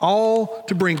suffering, all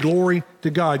to bring glory to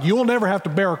God. You'll never have to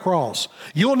bear a cross.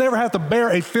 You'll never have to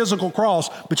bear a physical cross.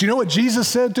 But you know what Jesus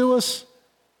said to us?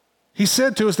 He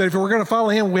said to us that if we're going to follow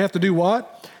him, we have to do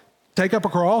what? Take up a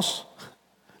cross.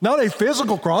 Not a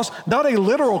physical cross, not a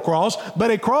literal cross,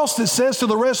 but a cross that says to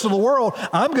the rest of the world,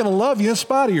 I'm going to love you in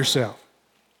spite of yourself.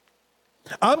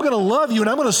 I'm going to love you and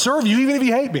I'm going to serve you even if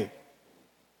you hate me.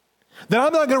 That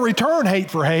I'm not going to return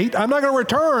hate for hate. I'm not going to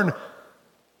return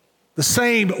the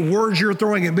same words you're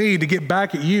throwing at me to get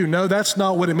back at you. No, that's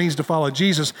not what it means to follow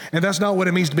Jesus, and that's not what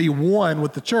it means to be one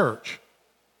with the church.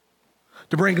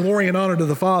 To bring glory and honor to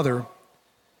the Father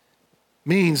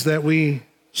means that we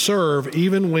serve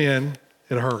even when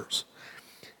it hurts.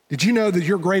 Did you know that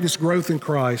your greatest growth in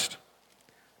Christ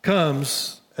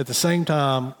comes at the same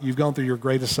time you've gone through your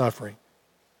greatest suffering?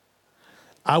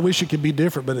 I wish it could be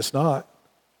different, but it's not.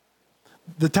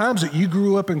 The times that you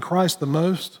grew up in Christ the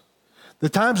most, the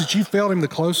times that you felt him the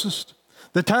closest,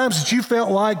 the times that you felt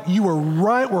like you were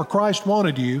right where Christ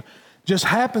wanted you, just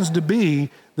happens to be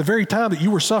the very time that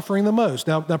you were suffering the most.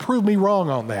 Now prove me wrong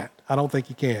on that. I don't think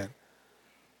you can.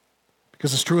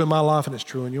 Because it's true in my life and it's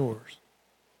true in yours.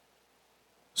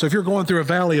 So if you're going through a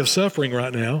valley of suffering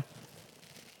right now,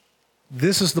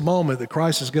 this is the moment that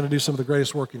Christ is going to do some of the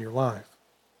greatest work in your life.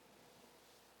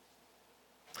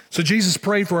 So Jesus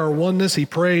prayed for our oneness. He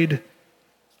prayed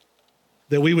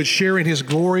that we would share in his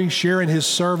glory, share in his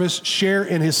service, share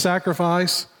in his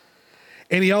sacrifice.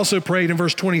 And he also prayed in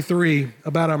verse 23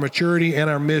 about our maturity and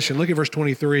our mission. Look at verse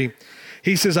 23.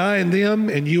 He says, I and them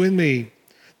and you and me,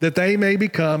 that they may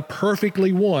become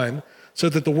perfectly one, so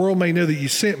that the world may know that you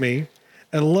sent me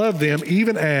and love them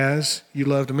even as you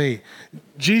loved me.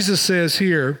 Jesus says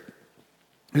here,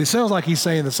 and it sounds like he's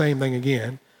saying the same thing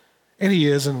again, and he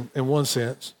is in one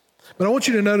sense. But I want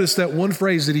you to notice that one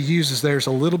phrase that he uses there is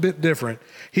a little bit different.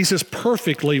 He says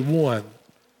perfectly one.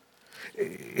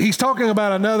 he's talking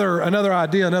about another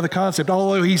idea, another concept,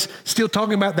 although he's still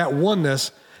talking about that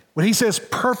oneness. When he says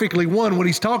perfectly one, what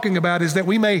he's talking about is that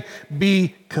we may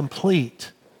be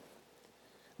complete,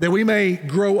 that we may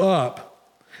grow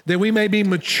up, that we may be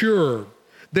mature,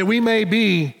 that we may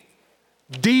be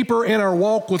deeper in our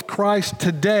walk with Christ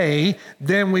today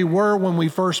than we were when we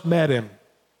first met him.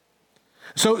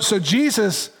 So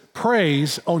Jesus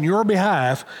prays on your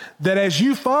behalf that as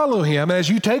you follow him, as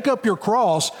you take up your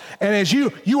cross, and as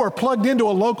you are plugged into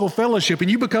a local fellowship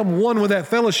and you become one with that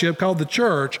fellowship called the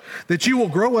church, that you will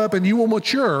grow up and you will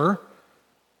mature,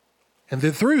 and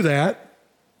that through that,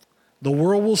 the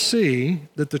world will see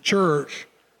that the church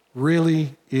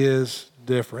really is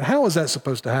different. How is that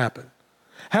supposed to happen?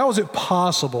 How is it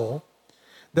possible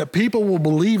that people will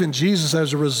believe in Jesus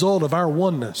as a result of our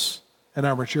oneness and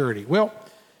our maturity? Well,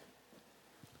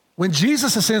 when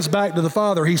Jesus ascends back to the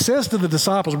Father, he says to the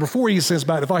disciples, before he ascends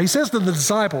back to the Father, he says to the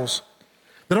disciples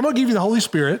that I'm going to give you the Holy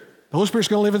Spirit. The Holy Spirit's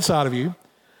going to live inside of you,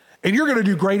 and you're going to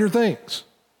do greater things.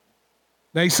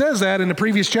 Now, he says that in the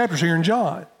previous chapters here in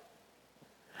John.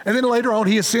 And then later on,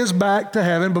 he ascends back to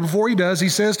heaven, but before he does, he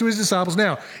says to his disciples,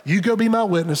 now, you go be my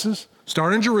witnesses,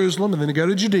 start in Jerusalem, and then go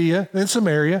to Judea, then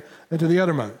Samaria, and to the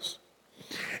uttermost.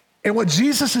 And what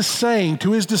Jesus is saying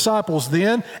to his disciples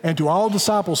then and to all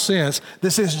disciples since, that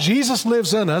since Jesus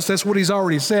lives in us, that's what he's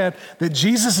already said, that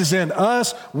Jesus is in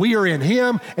us, we are in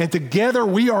him, and together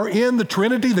we are in the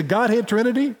Trinity, the Godhead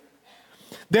Trinity,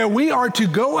 that we are to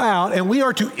go out and we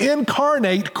are to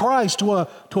incarnate Christ to a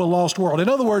lost world. In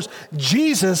other words,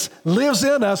 Jesus lives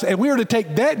in us, and we are to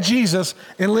take that Jesus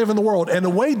and live in the world. And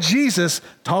the way Jesus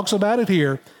talks about it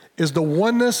here is the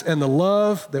oneness and the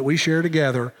love that we share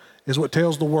together is what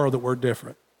tells the world that we're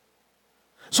different.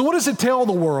 So what does it tell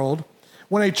the world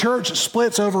when a church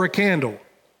splits over a candle?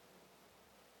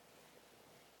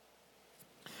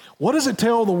 What does it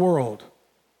tell the world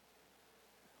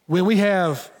when we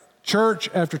have church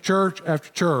after church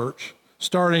after church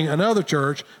starting another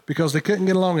church because they couldn't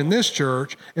get along in this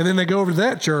church, and then they go over to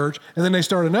that church, and then they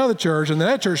start another church, and then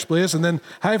that church splits, and then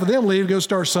half of them leave to go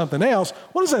start something else?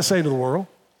 What does that say to the world?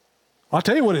 I'll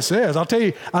tell you what it says. I'll tell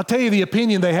you the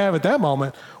opinion they have at that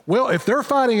moment. Well, if they're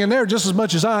fighting in there just as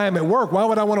much as I am at work, why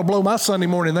would I want to blow my Sunday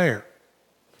morning there?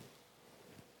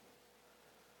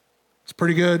 It's a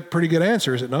pretty good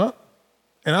answer, is it not?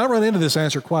 And I run into this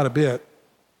answer quite a bit.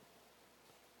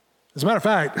 As a matter of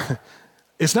fact,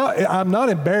 I'm not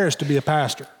embarrassed to be a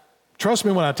pastor. Trust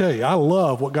me when I tell you, I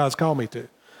love what God's called me to.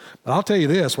 But I'll tell you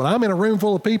this, when I'm in a room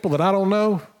full of people that I don't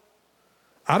know,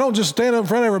 I don't just stand up in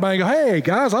front of everybody and go, hey,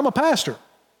 guys, I'm a pastor.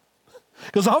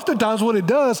 Because oftentimes what it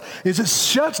does is it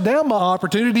shuts down my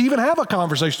opportunity to even have a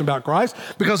conversation about Christ,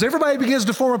 because everybody begins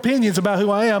to form opinions about who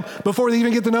I am before they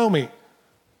even get to know me.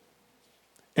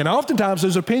 And oftentimes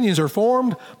those opinions are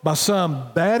formed by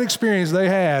some bad experience they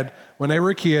had when they were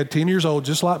a kid, 10 years old,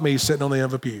 just like me, sitting on the end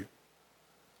of a pew.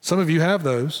 Some of you have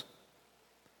those.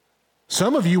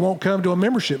 Some of you won't come to a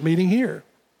membership meeting here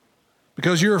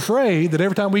because you're afraid that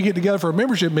every time we get together for a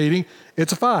membership meeting,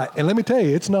 it's a fight. And let me tell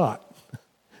you, it's not.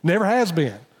 Never has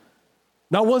been.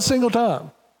 Not one single time.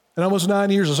 In almost 9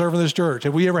 years of serving this church,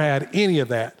 have we ever had any of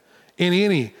that in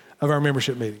any of our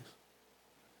membership meetings.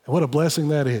 And what a blessing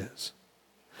that is.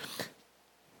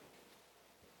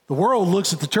 The world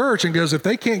looks at the church and goes, if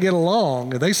they can't get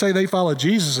along and they say they follow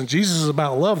Jesus and Jesus is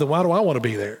about love, then why do I want to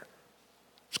be there?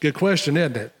 It's a good question,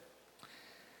 isn't it?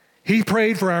 He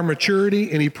prayed for our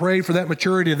maturity, and he prayed for that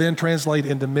maturity to then translate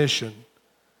into mission.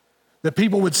 That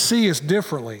people would see us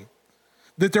differently.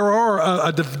 That there are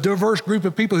a diverse group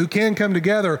of people who can come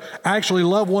together, actually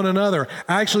love one another,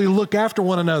 actually look after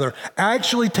one another,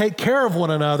 actually take care of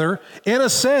one another in a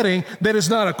setting that is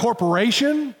not a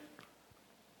corporation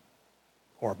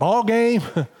or a ball game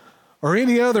or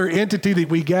any other entity that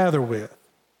we gather with.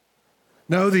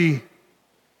 No, the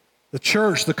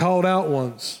church, the called out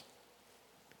ones,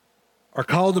 are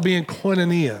called to be in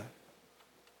Koinenea,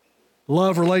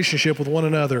 love relationship with one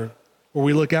another, where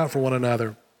we look out for one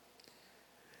another.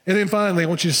 And then finally, I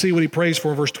want you to see what he prays for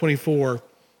in verse 24.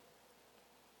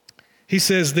 He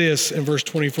says this in verse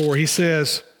 24. He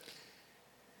says,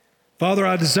 Father,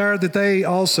 I desire that they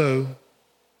also,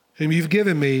 whom you've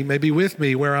given me, may be with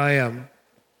me where I am,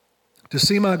 to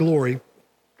see my glory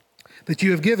that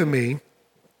you have given me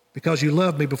because you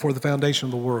loved me before the foundation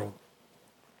of the world.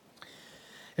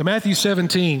 In Matthew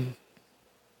 17,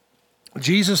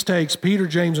 Jesus takes Peter,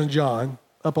 James, and John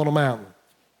up on a mountain.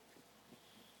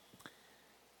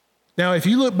 Now, if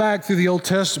you look back through the Old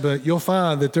Testament, you'll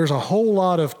find that there's a whole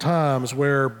lot of times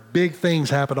where big things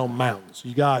happen on mountains.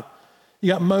 You got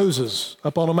Moses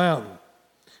up on a mountain,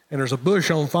 and there's a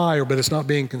bush on fire, but it's not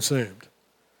being consumed.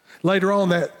 Later on,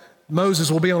 that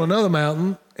Moses will be on another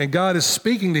mountain, and God is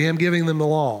speaking to him, giving them the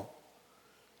law.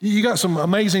 You got some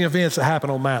amazing events that happen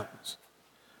on mountains.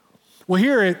 Well,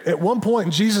 here at one point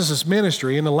in Jesus'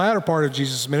 ministry, in the latter part of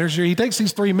Jesus' ministry, he takes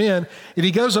these three men and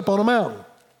he goes up on a mountain.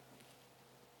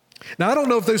 Now, I don't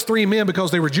know if those three men,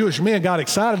 because they were Jewish men, got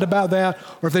excited about that,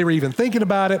 or if they were even thinking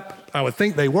about it. I would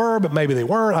think they were, but maybe they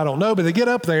weren't. I don't know. But they get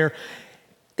up there,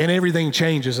 and everything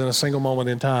changes in a single moment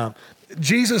in time.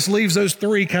 Jesus leaves those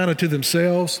three kind of to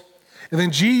themselves, and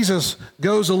then Jesus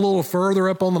goes a little further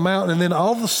up on the mountain, and then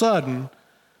all of a sudden,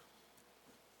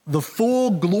 the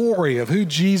full glory of who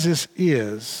Jesus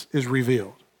is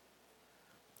revealed.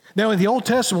 Now, in the Old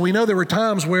Testament, we know there were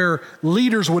times where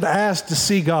leaders would ask to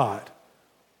see God.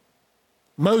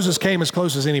 Moses came as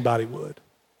close as anybody would.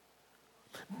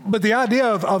 But the idea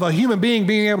of a human being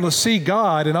being able to see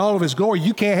God in all of his glory,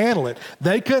 you can't handle it.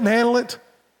 They couldn't handle it.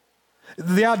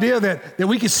 The idea that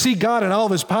we could see God in all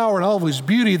of his power and all of his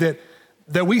beauty,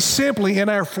 that we simply in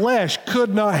our flesh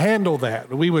could not handle that.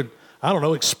 We would, I don't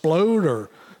know, explode or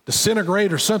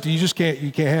disintegrate or something. You can't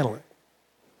handle it.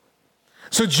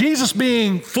 So Jesus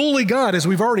being fully God, as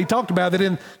we've already talked about, that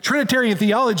in Trinitarian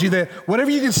theology, that whatever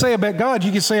you can say about God,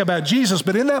 you can say about Jesus.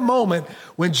 But in that moment,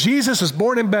 when Jesus is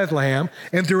born in Bethlehem,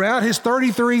 and throughout his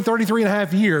 33 and a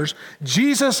half years,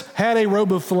 Jesus had a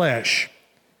robe of flesh.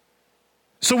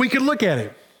 So we could look at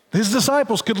him. His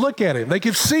disciples could look at him. They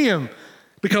could see him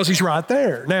because he's right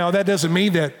there. Now, that doesn't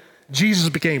mean that Jesus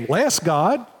became less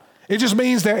God. It just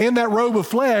means that in that robe of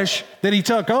flesh that he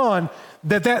took on,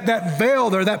 that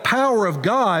veil there, that power of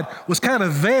God was kind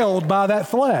of veiled by that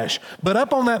flesh. But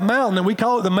up on that mountain, and we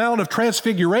call it the Mount of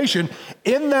Transfiguration,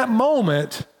 in that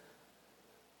moment,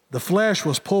 the flesh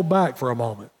was pulled back for a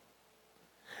moment.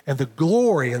 And the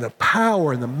glory and the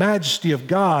power and the majesty of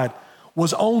God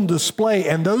was on display.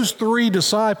 And those three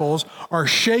disciples are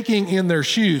shaking in their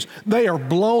shoes. They are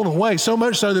blown away, so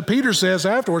much so that Peter says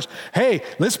afterwards, hey,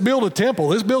 let's build a temple.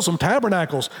 Let's build some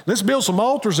tabernacles. Let's build some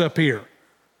altars up here.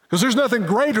 Because there's nothing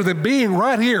greater than being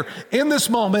right here in this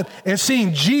moment and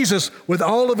seeing Jesus with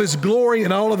all of his glory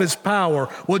and all of his power.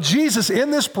 Well, Jesus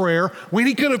in this prayer, when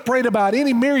he could have prayed about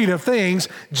any myriad of things,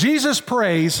 Jesus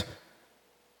prays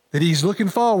that he's looking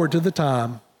forward to the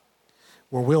time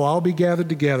where we'll all be gathered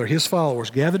together, his followers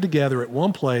gathered together at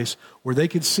one place where they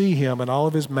could see him in all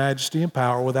of his majesty and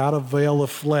power without a veil of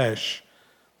flesh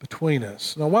between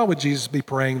us. Now, why would Jesus be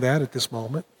praying that at this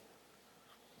moment?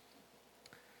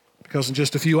 Because in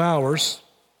just a few hours,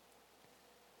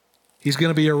 he's going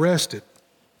to be arrested.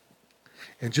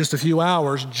 In just a few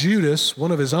hours, Judas,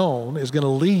 one of his own, is going to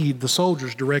lead the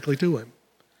soldiers directly to him.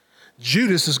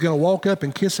 Judas is going to walk up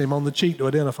and kiss him on the cheek to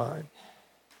identify him.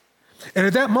 And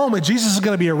at that moment, Jesus is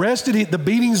going to be arrested. The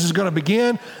beatings is going to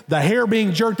begin. The hair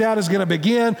being jerked out is going to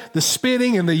begin. The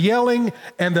spitting and the yelling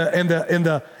and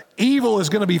the evil is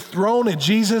going to be thrown at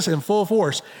Jesus in full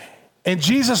force. And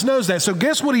Jesus knows that. So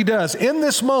guess what he does? In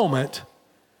this moment,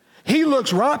 he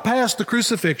looks right past the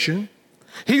crucifixion.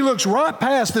 He looks right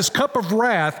past this cup of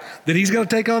wrath that he's going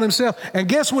to take on himself. And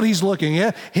guess what he's looking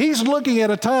at? He's looking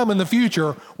at a time in the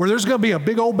future where there's going to be a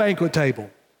big old banquet table.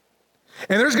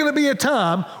 And there's going to be a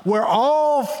time where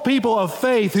all people of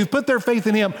faith who put their faith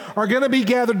in him are going to be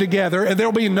gathered together, and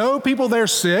there'll be no people there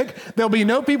sick. There'll be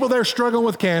no people there struggling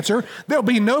with cancer. There'll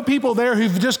be no people there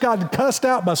who've just gotten cussed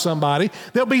out by somebody.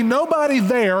 There'll be nobody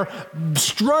there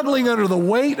struggling under the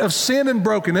weight of sin and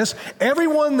brokenness.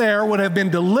 Everyone there would have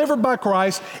been delivered by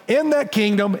Christ in that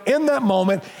kingdom, in that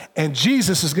moment, and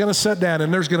Jesus is going to sit down,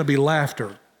 and there's going to be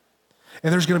laughter.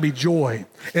 And there's going to be joy.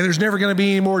 And there's never going to be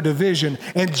any more division.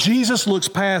 And Jesus looks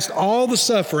past all the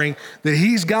suffering that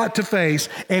he's got to face.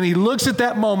 And he looks at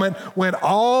that moment when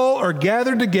all are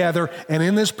gathered together. And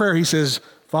in this prayer, he says,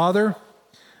 Father,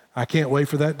 I can't wait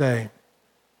for that day.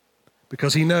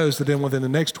 Because he knows that then within the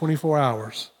next 24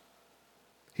 hours,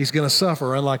 he's going to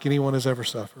suffer unlike anyone has ever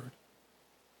suffered.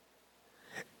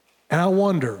 And I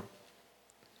wonder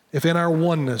if in our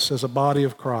oneness as a body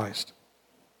of Christ,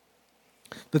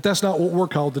 that's not what we're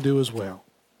called to do as well.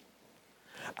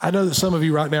 I know that some of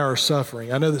you right now are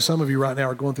suffering. I know that some of you right now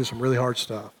are going through some really hard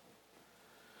stuff.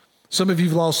 Some of you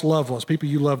have lost loved ones, people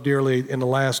you love dearly in the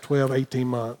last 12, 18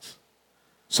 months.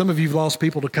 Some of you have lost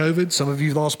people to COVID. Some of you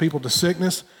have lost people to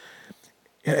sickness.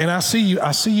 And I see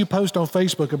you post on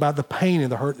Facebook about the pain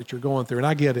and the hurt that you're going through, and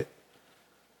I get it.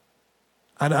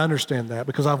 I understand that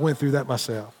because I've went through that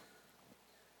myself.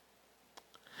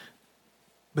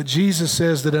 But Jesus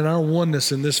says that in our oneness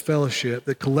in this fellowship,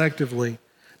 that collectively,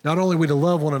 not only are we to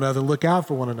love one another, look out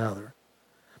for one another,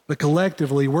 but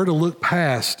collectively we're to look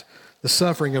past the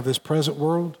suffering of this present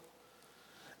world,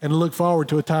 and look forward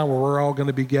to a time where we're all going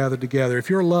to be gathered together. If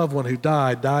your loved one who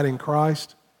died in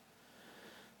Christ,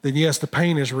 then yes, the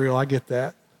pain is real. I get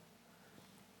that.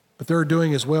 But they're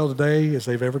doing as well today as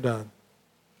they've ever done.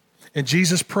 And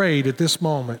Jesus prayed at this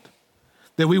moment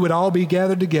that we would all be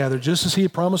gathered together just as he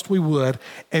had promised we would.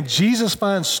 And Jesus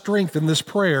finds strength in this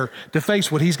prayer to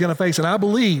face what he's going to face. And I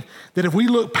believe that if we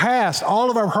look past all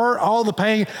of our hurt, all the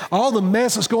pain, all the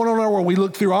mess that's going on in our world, we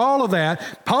look through all of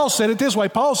that. Paul said it this way.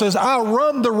 Paul says, I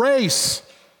run the race.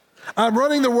 I'm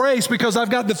running the race because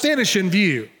I've got the finish in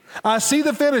view. I see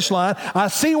the finish line. I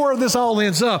see where this all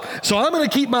ends up. So I'm going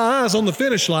to keep my eyes on the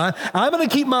finish line. I'm going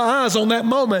to keep my eyes on that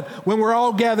moment when we're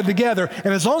all gathered together.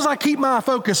 And as long as I keep my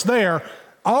focus there,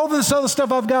 all this other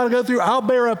stuff I've got to go through, I'll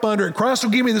bear up under it. Christ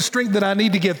will give me the strength that I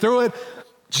need to get through it.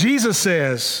 Jesus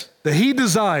says that he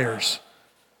desires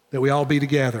that we all be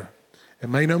together.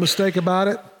 And make no mistake about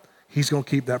it, he's going to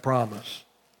keep that promise.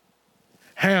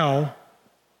 How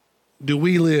do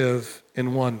we live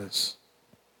in oneness?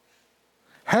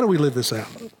 How do we live this out?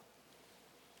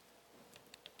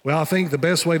 Well, I think the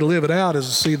best way to live it out is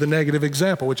to see the negative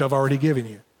example, which I've already given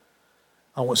you.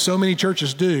 On what so many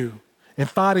churches do in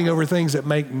fighting over things that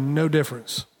make no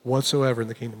difference whatsoever in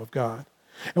the kingdom of God.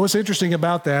 And what's interesting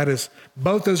about that is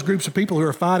both those groups of people who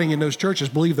are fighting in those churches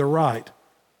believe they're right.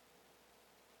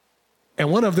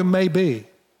 And one of them may be.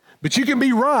 But you can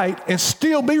be right and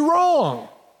still be wrong.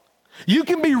 You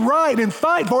can be right and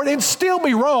fight for it and still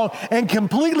be wrong and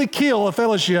completely kill a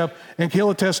fellowship and kill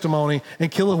a testimony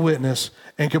and kill a witness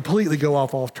and completely go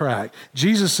off track.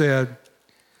 Jesus said,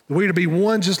 we are to be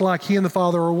one just like he and the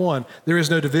Father are one. There is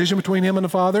no division between him and the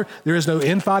Father. There is no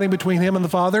infighting between him and the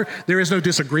Father. There is no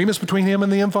disagreements between him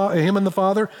and the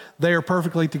Father. They are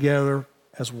perfectly together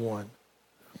as one.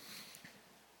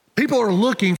 People are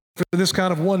looking for this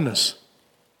kind of oneness.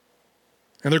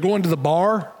 And they're going to the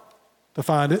bar to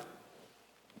find it.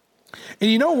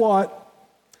 And you know what?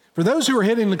 For those who are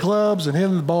hitting the clubs and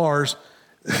hitting the bars,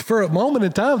 for a moment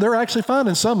in time, they're actually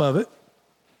finding some of it.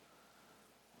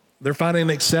 They're finding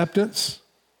acceptance.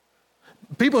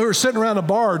 People who are sitting around a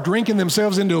bar drinking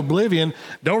themselves into oblivion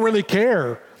don't really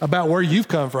care about where you've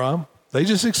come from. They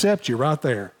just accept you right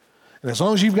there. And as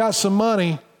long as you've got some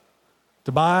money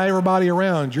to buy everybody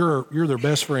around, you're their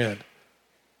best friend.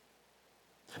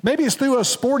 Maybe it's through a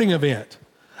sporting event.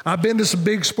 I've been to some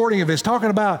big sporting events talking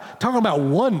about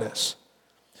oneness.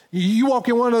 You walk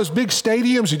in one of those big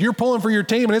stadiums and you're pulling for your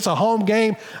team and it's a home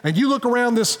game and you look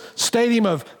around this stadium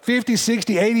of 50,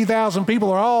 60, 80,000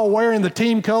 people are all wearing the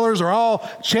team colors, are all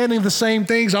chanting the same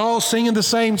things, all singing the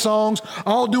same songs,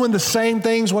 all doing the same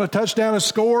things when a touchdown is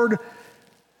scored.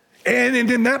 And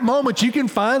in that moment you can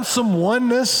find some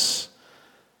oneness.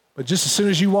 But just as soon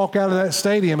as you walk out of that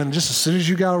stadium and just as soon as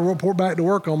you got to report back to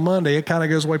work on Monday, it kind of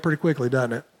goes away pretty quickly,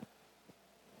 doesn't it?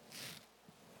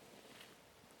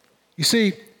 You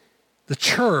see, the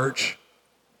church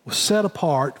was set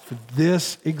apart for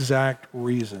this exact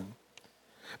reason.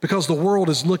 Because the world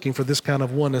is looking for this kind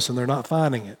of oneness and they're not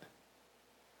finding it.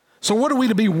 So what are we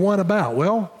to be one about?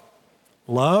 Well,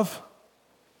 love,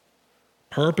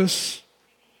 purpose,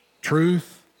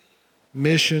 truth,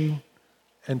 mission,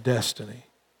 and destiny.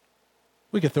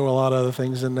 We could throw a lot of other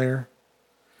things in there.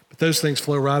 But those things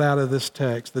flow right out of this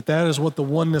text. That is what the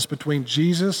oneness between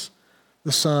Jesus,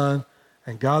 the Son,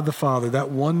 and God the Father,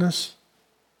 that oneness,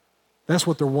 that's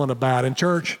what they're one about. In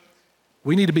church,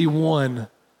 we need to be one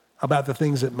about the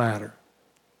things that matter.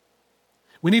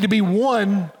 We need to be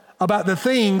one about the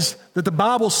things that the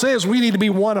Bible says we need to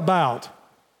be one about.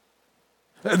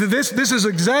 This is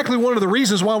exactly one of the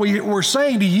reasons why we're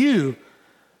saying to you,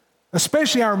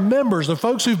 especially our members, the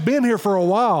folks who've been here for a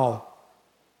while,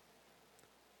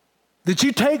 that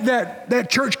you take that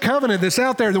church covenant that's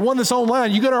out there, the one that's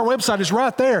online, you go to our website, it's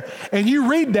right there, and you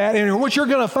read that, and what you're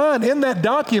going to find in that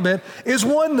document is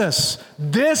oneness.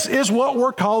 This is what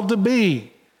we're called to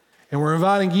be. And we're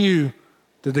inviting you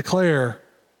to declare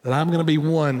that I'm going to be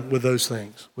one with those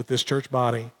things, with this church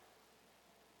body.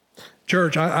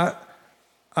 Church, I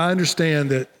understand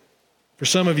that for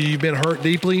some of you, you've been hurt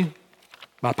deeply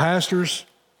by pastors.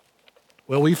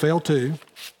 Well, we fail too.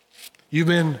 You've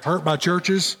been hurt by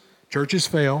churches. Churches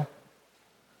fail.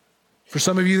 For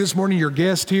some of you this morning, you're a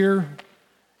guest here,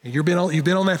 and you've been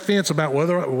on that fence about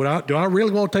do I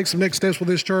really want to take some next steps with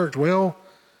this church? Well,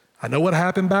 I know what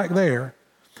happened back there.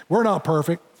 We're not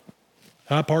perfect.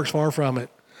 Hyde Park's far from it.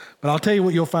 But I'll tell you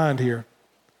what you'll find here.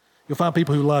 You'll find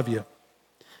people who love you.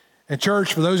 And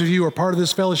church, for those of you who are part of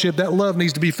this fellowship, that love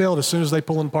needs to be felt as soon as they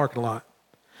pull in the parking lot.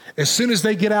 As soon as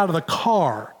they get out of the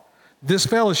car, this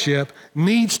fellowship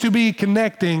needs to be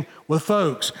connecting with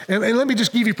folks. And let me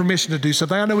just give you permission to do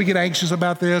something. I know we get anxious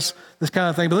about this kind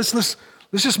of thing, but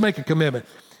Let's just make a commitment.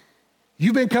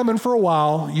 You've been coming for a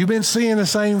while. You've been seeing the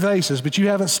same faces, but you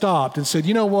haven't stopped and said,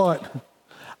 you know what?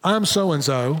 I'm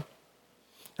so-and-so.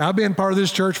 I've been part of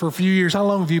this church for a few years. How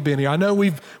long have you been here? I know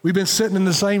we've been sitting in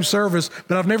the same service,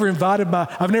 but I've never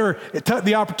took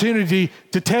the opportunity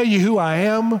to tell you who I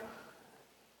am.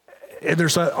 And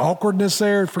there's that awkwardness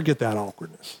there. Forget that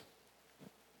awkwardness.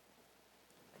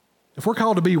 If we're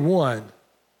called to be one,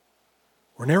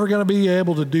 we're never going to be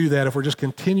able to do that if we're just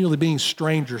continually being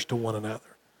strangers to one another.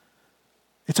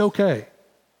 It's okay.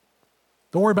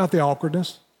 Don't worry about the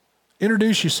awkwardness.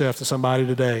 Introduce yourself to somebody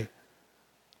today.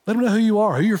 Let them know who you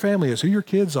are, who your family is, who your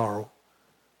kids are.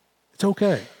 It's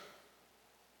okay.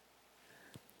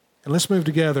 And let's move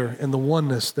together in the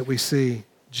oneness that we see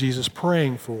Jesus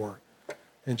praying for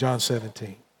in John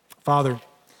 17. Father,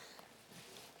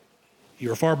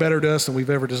 you are far better to us than we've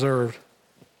ever deserved.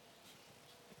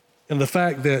 And the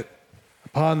fact that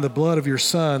upon the blood of your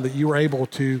Son that you were able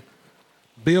to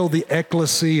build the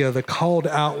ecclesia, the called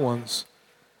out ones.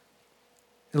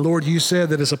 And Lord, you said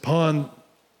that it's upon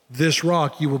this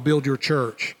rock you will build your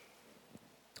church,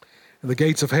 and the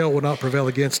gates of hell will not prevail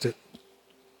against it.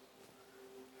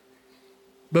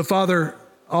 But Father,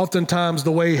 oftentimes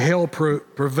the way hell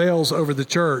prevails over the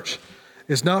church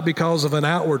is not because of an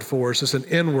outward force, it's an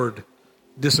inward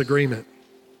disagreement,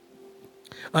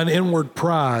 an inward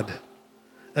pride,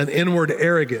 an inward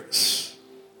arrogance,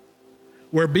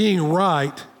 where being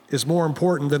right is more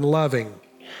important than loving.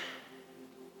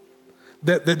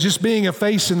 That just being a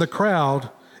face in the crowd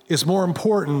is more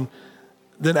important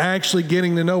than actually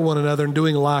getting to know one another and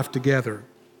doing life together.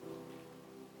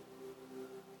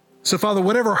 So Father,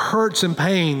 whatever hurts and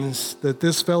pains that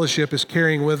this fellowship is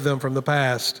carrying with them from the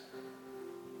past,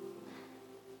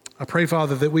 I pray,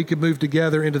 Father, that we could move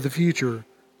together into the future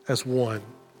as one.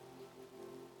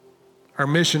 Our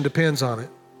mission depends on it.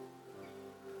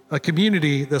 A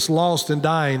community that's lost and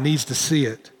dying needs to see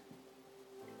it.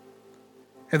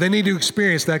 And they need to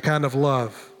experience that kind of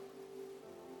love.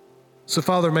 So,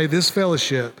 Father, may this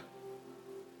fellowship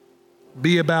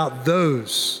be about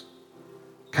those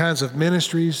kinds of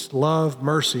ministries, love,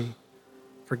 mercy,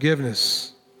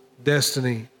 forgiveness,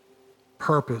 destiny,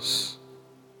 purpose.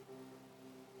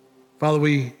 Father,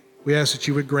 we ask that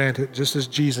you would grant it just as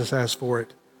Jesus asked for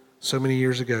it so many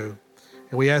years ago.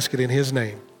 And we ask it in his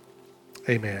name.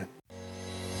 Amen.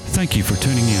 Thank you for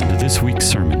tuning in to this week's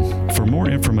sermon. For more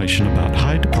information about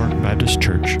Hyde Park Baptist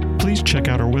Church, please check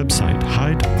out our website,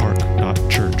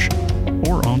 hydepark.church,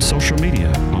 or on social media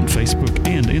on Facebook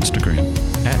and Instagram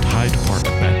at Hyde Park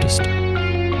Baptist.